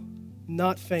will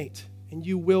not faint and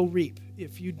you will reap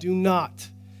if you do not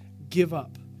give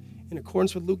up. In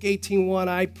accordance with Luke 18:1,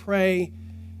 I pray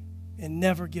and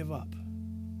never give up.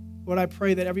 Lord, I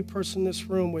pray that every person in this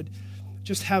room would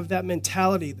just have that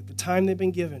mentality that the time they've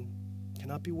been given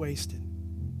cannot be wasted,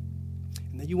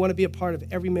 and that you want to be a part of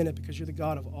every minute because you're the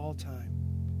God of all time.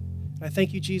 And I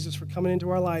thank you, Jesus, for coming into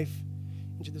our life,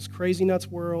 into this crazy nuts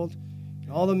world,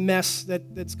 and all the mess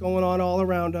that's going on all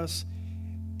around us.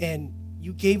 And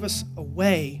you gave us a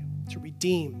way to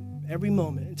redeem every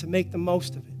moment and to make the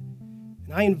most of it.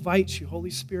 And I invite you,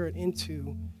 Holy Spirit,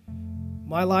 into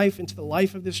my life, into the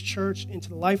life of this church, into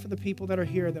the life of the people that are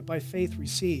here that by faith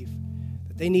receive,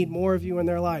 that they need more of you in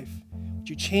their life. Would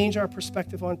you change our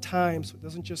perspective on time so it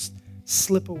doesn't just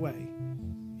slip away?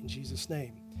 In Jesus'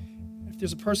 name. If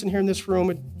there's a person here in this room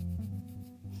who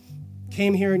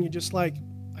came here and you're just like,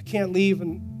 I can't leave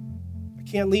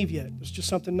yet. There's just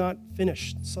something not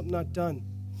finished, something not done.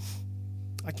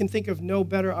 I can think of no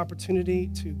better opportunity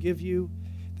to give you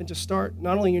than to start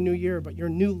not only your new year, but your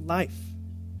new life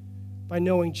by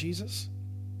knowing Jesus.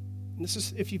 And this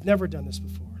is if you've never done this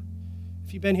before.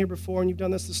 If you've been here before and you've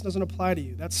done this, this doesn't apply to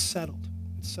you. That's settled.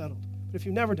 It's settled. But if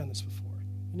you've never done this before,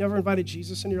 you never invited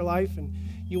Jesus into your life and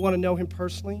you want to know him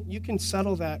personally, you can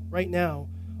settle that right now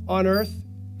on earth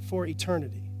for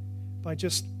eternity by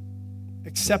just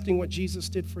accepting what Jesus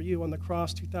did for you on the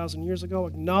cross 2,000 years ago,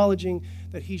 acknowledging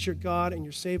that he's your God and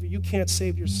your Savior. You can't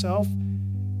save yourself,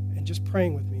 and just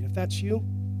praying with me. And if that's you,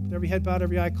 with every head bowed,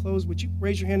 every eye closed, would you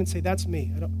raise your hand and say, that's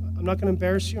me? I'm not going to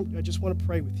embarrass you. I just want to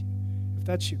pray with you. If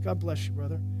that's you, God bless you,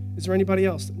 brother. Is there anybody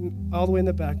else? All the way in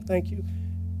the back. Thank you.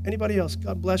 Anybody else?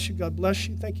 God bless you. God bless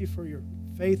you. Thank you for your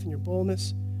faith and your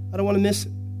boldness. I don't want to miss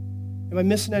it. Am I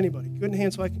missing anybody? Good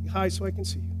hand so I can high so I can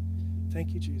see you.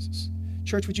 Thank you, Jesus.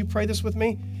 Church, would you pray this with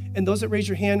me? And those that raise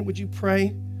your hand, would you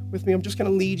pray with me? I'm just going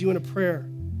to lead you in a prayer.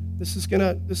 This is going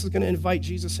to invite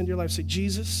Jesus into your life. Say,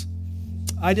 Jesus,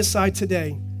 I decide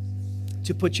today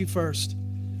to put you first.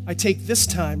 I take this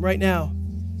time right now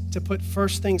to put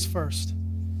first things first.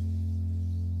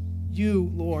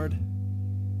 You, Lord,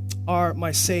 are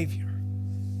my Savior.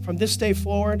 From this day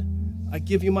forward, I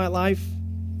give you my life.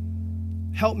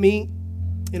 Help me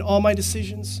in all my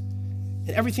decisions and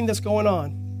everything that's going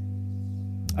on.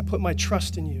 I put my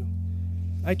trust in you.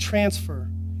 I transfer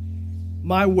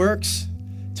my works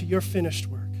to your finished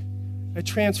work. I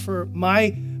transfer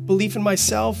my belief in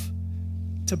myself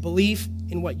to belief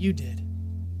in what you did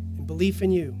and belief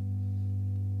in you.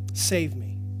 Save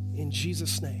me in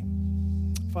Jesus'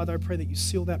 name. Father, I pray that you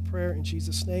seal that prayer in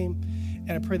Jesus' name.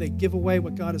 And I pray they give away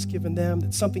what God has given them,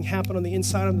 that something happened on the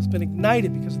inside of them that's been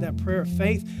ignited because of that prayer of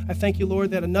faith. I thank you, Lord,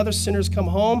 that another sinner's come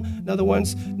home, another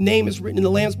one's name is written in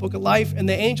the Lamb's Book of Life, and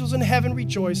the angels in heaven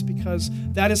rejoice because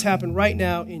that has happened right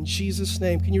now in Jesus'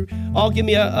 name. Can you all give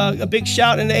me a big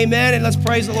shout and an amen, and let's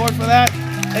praise the Lord for that.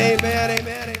 Amen,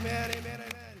 amen.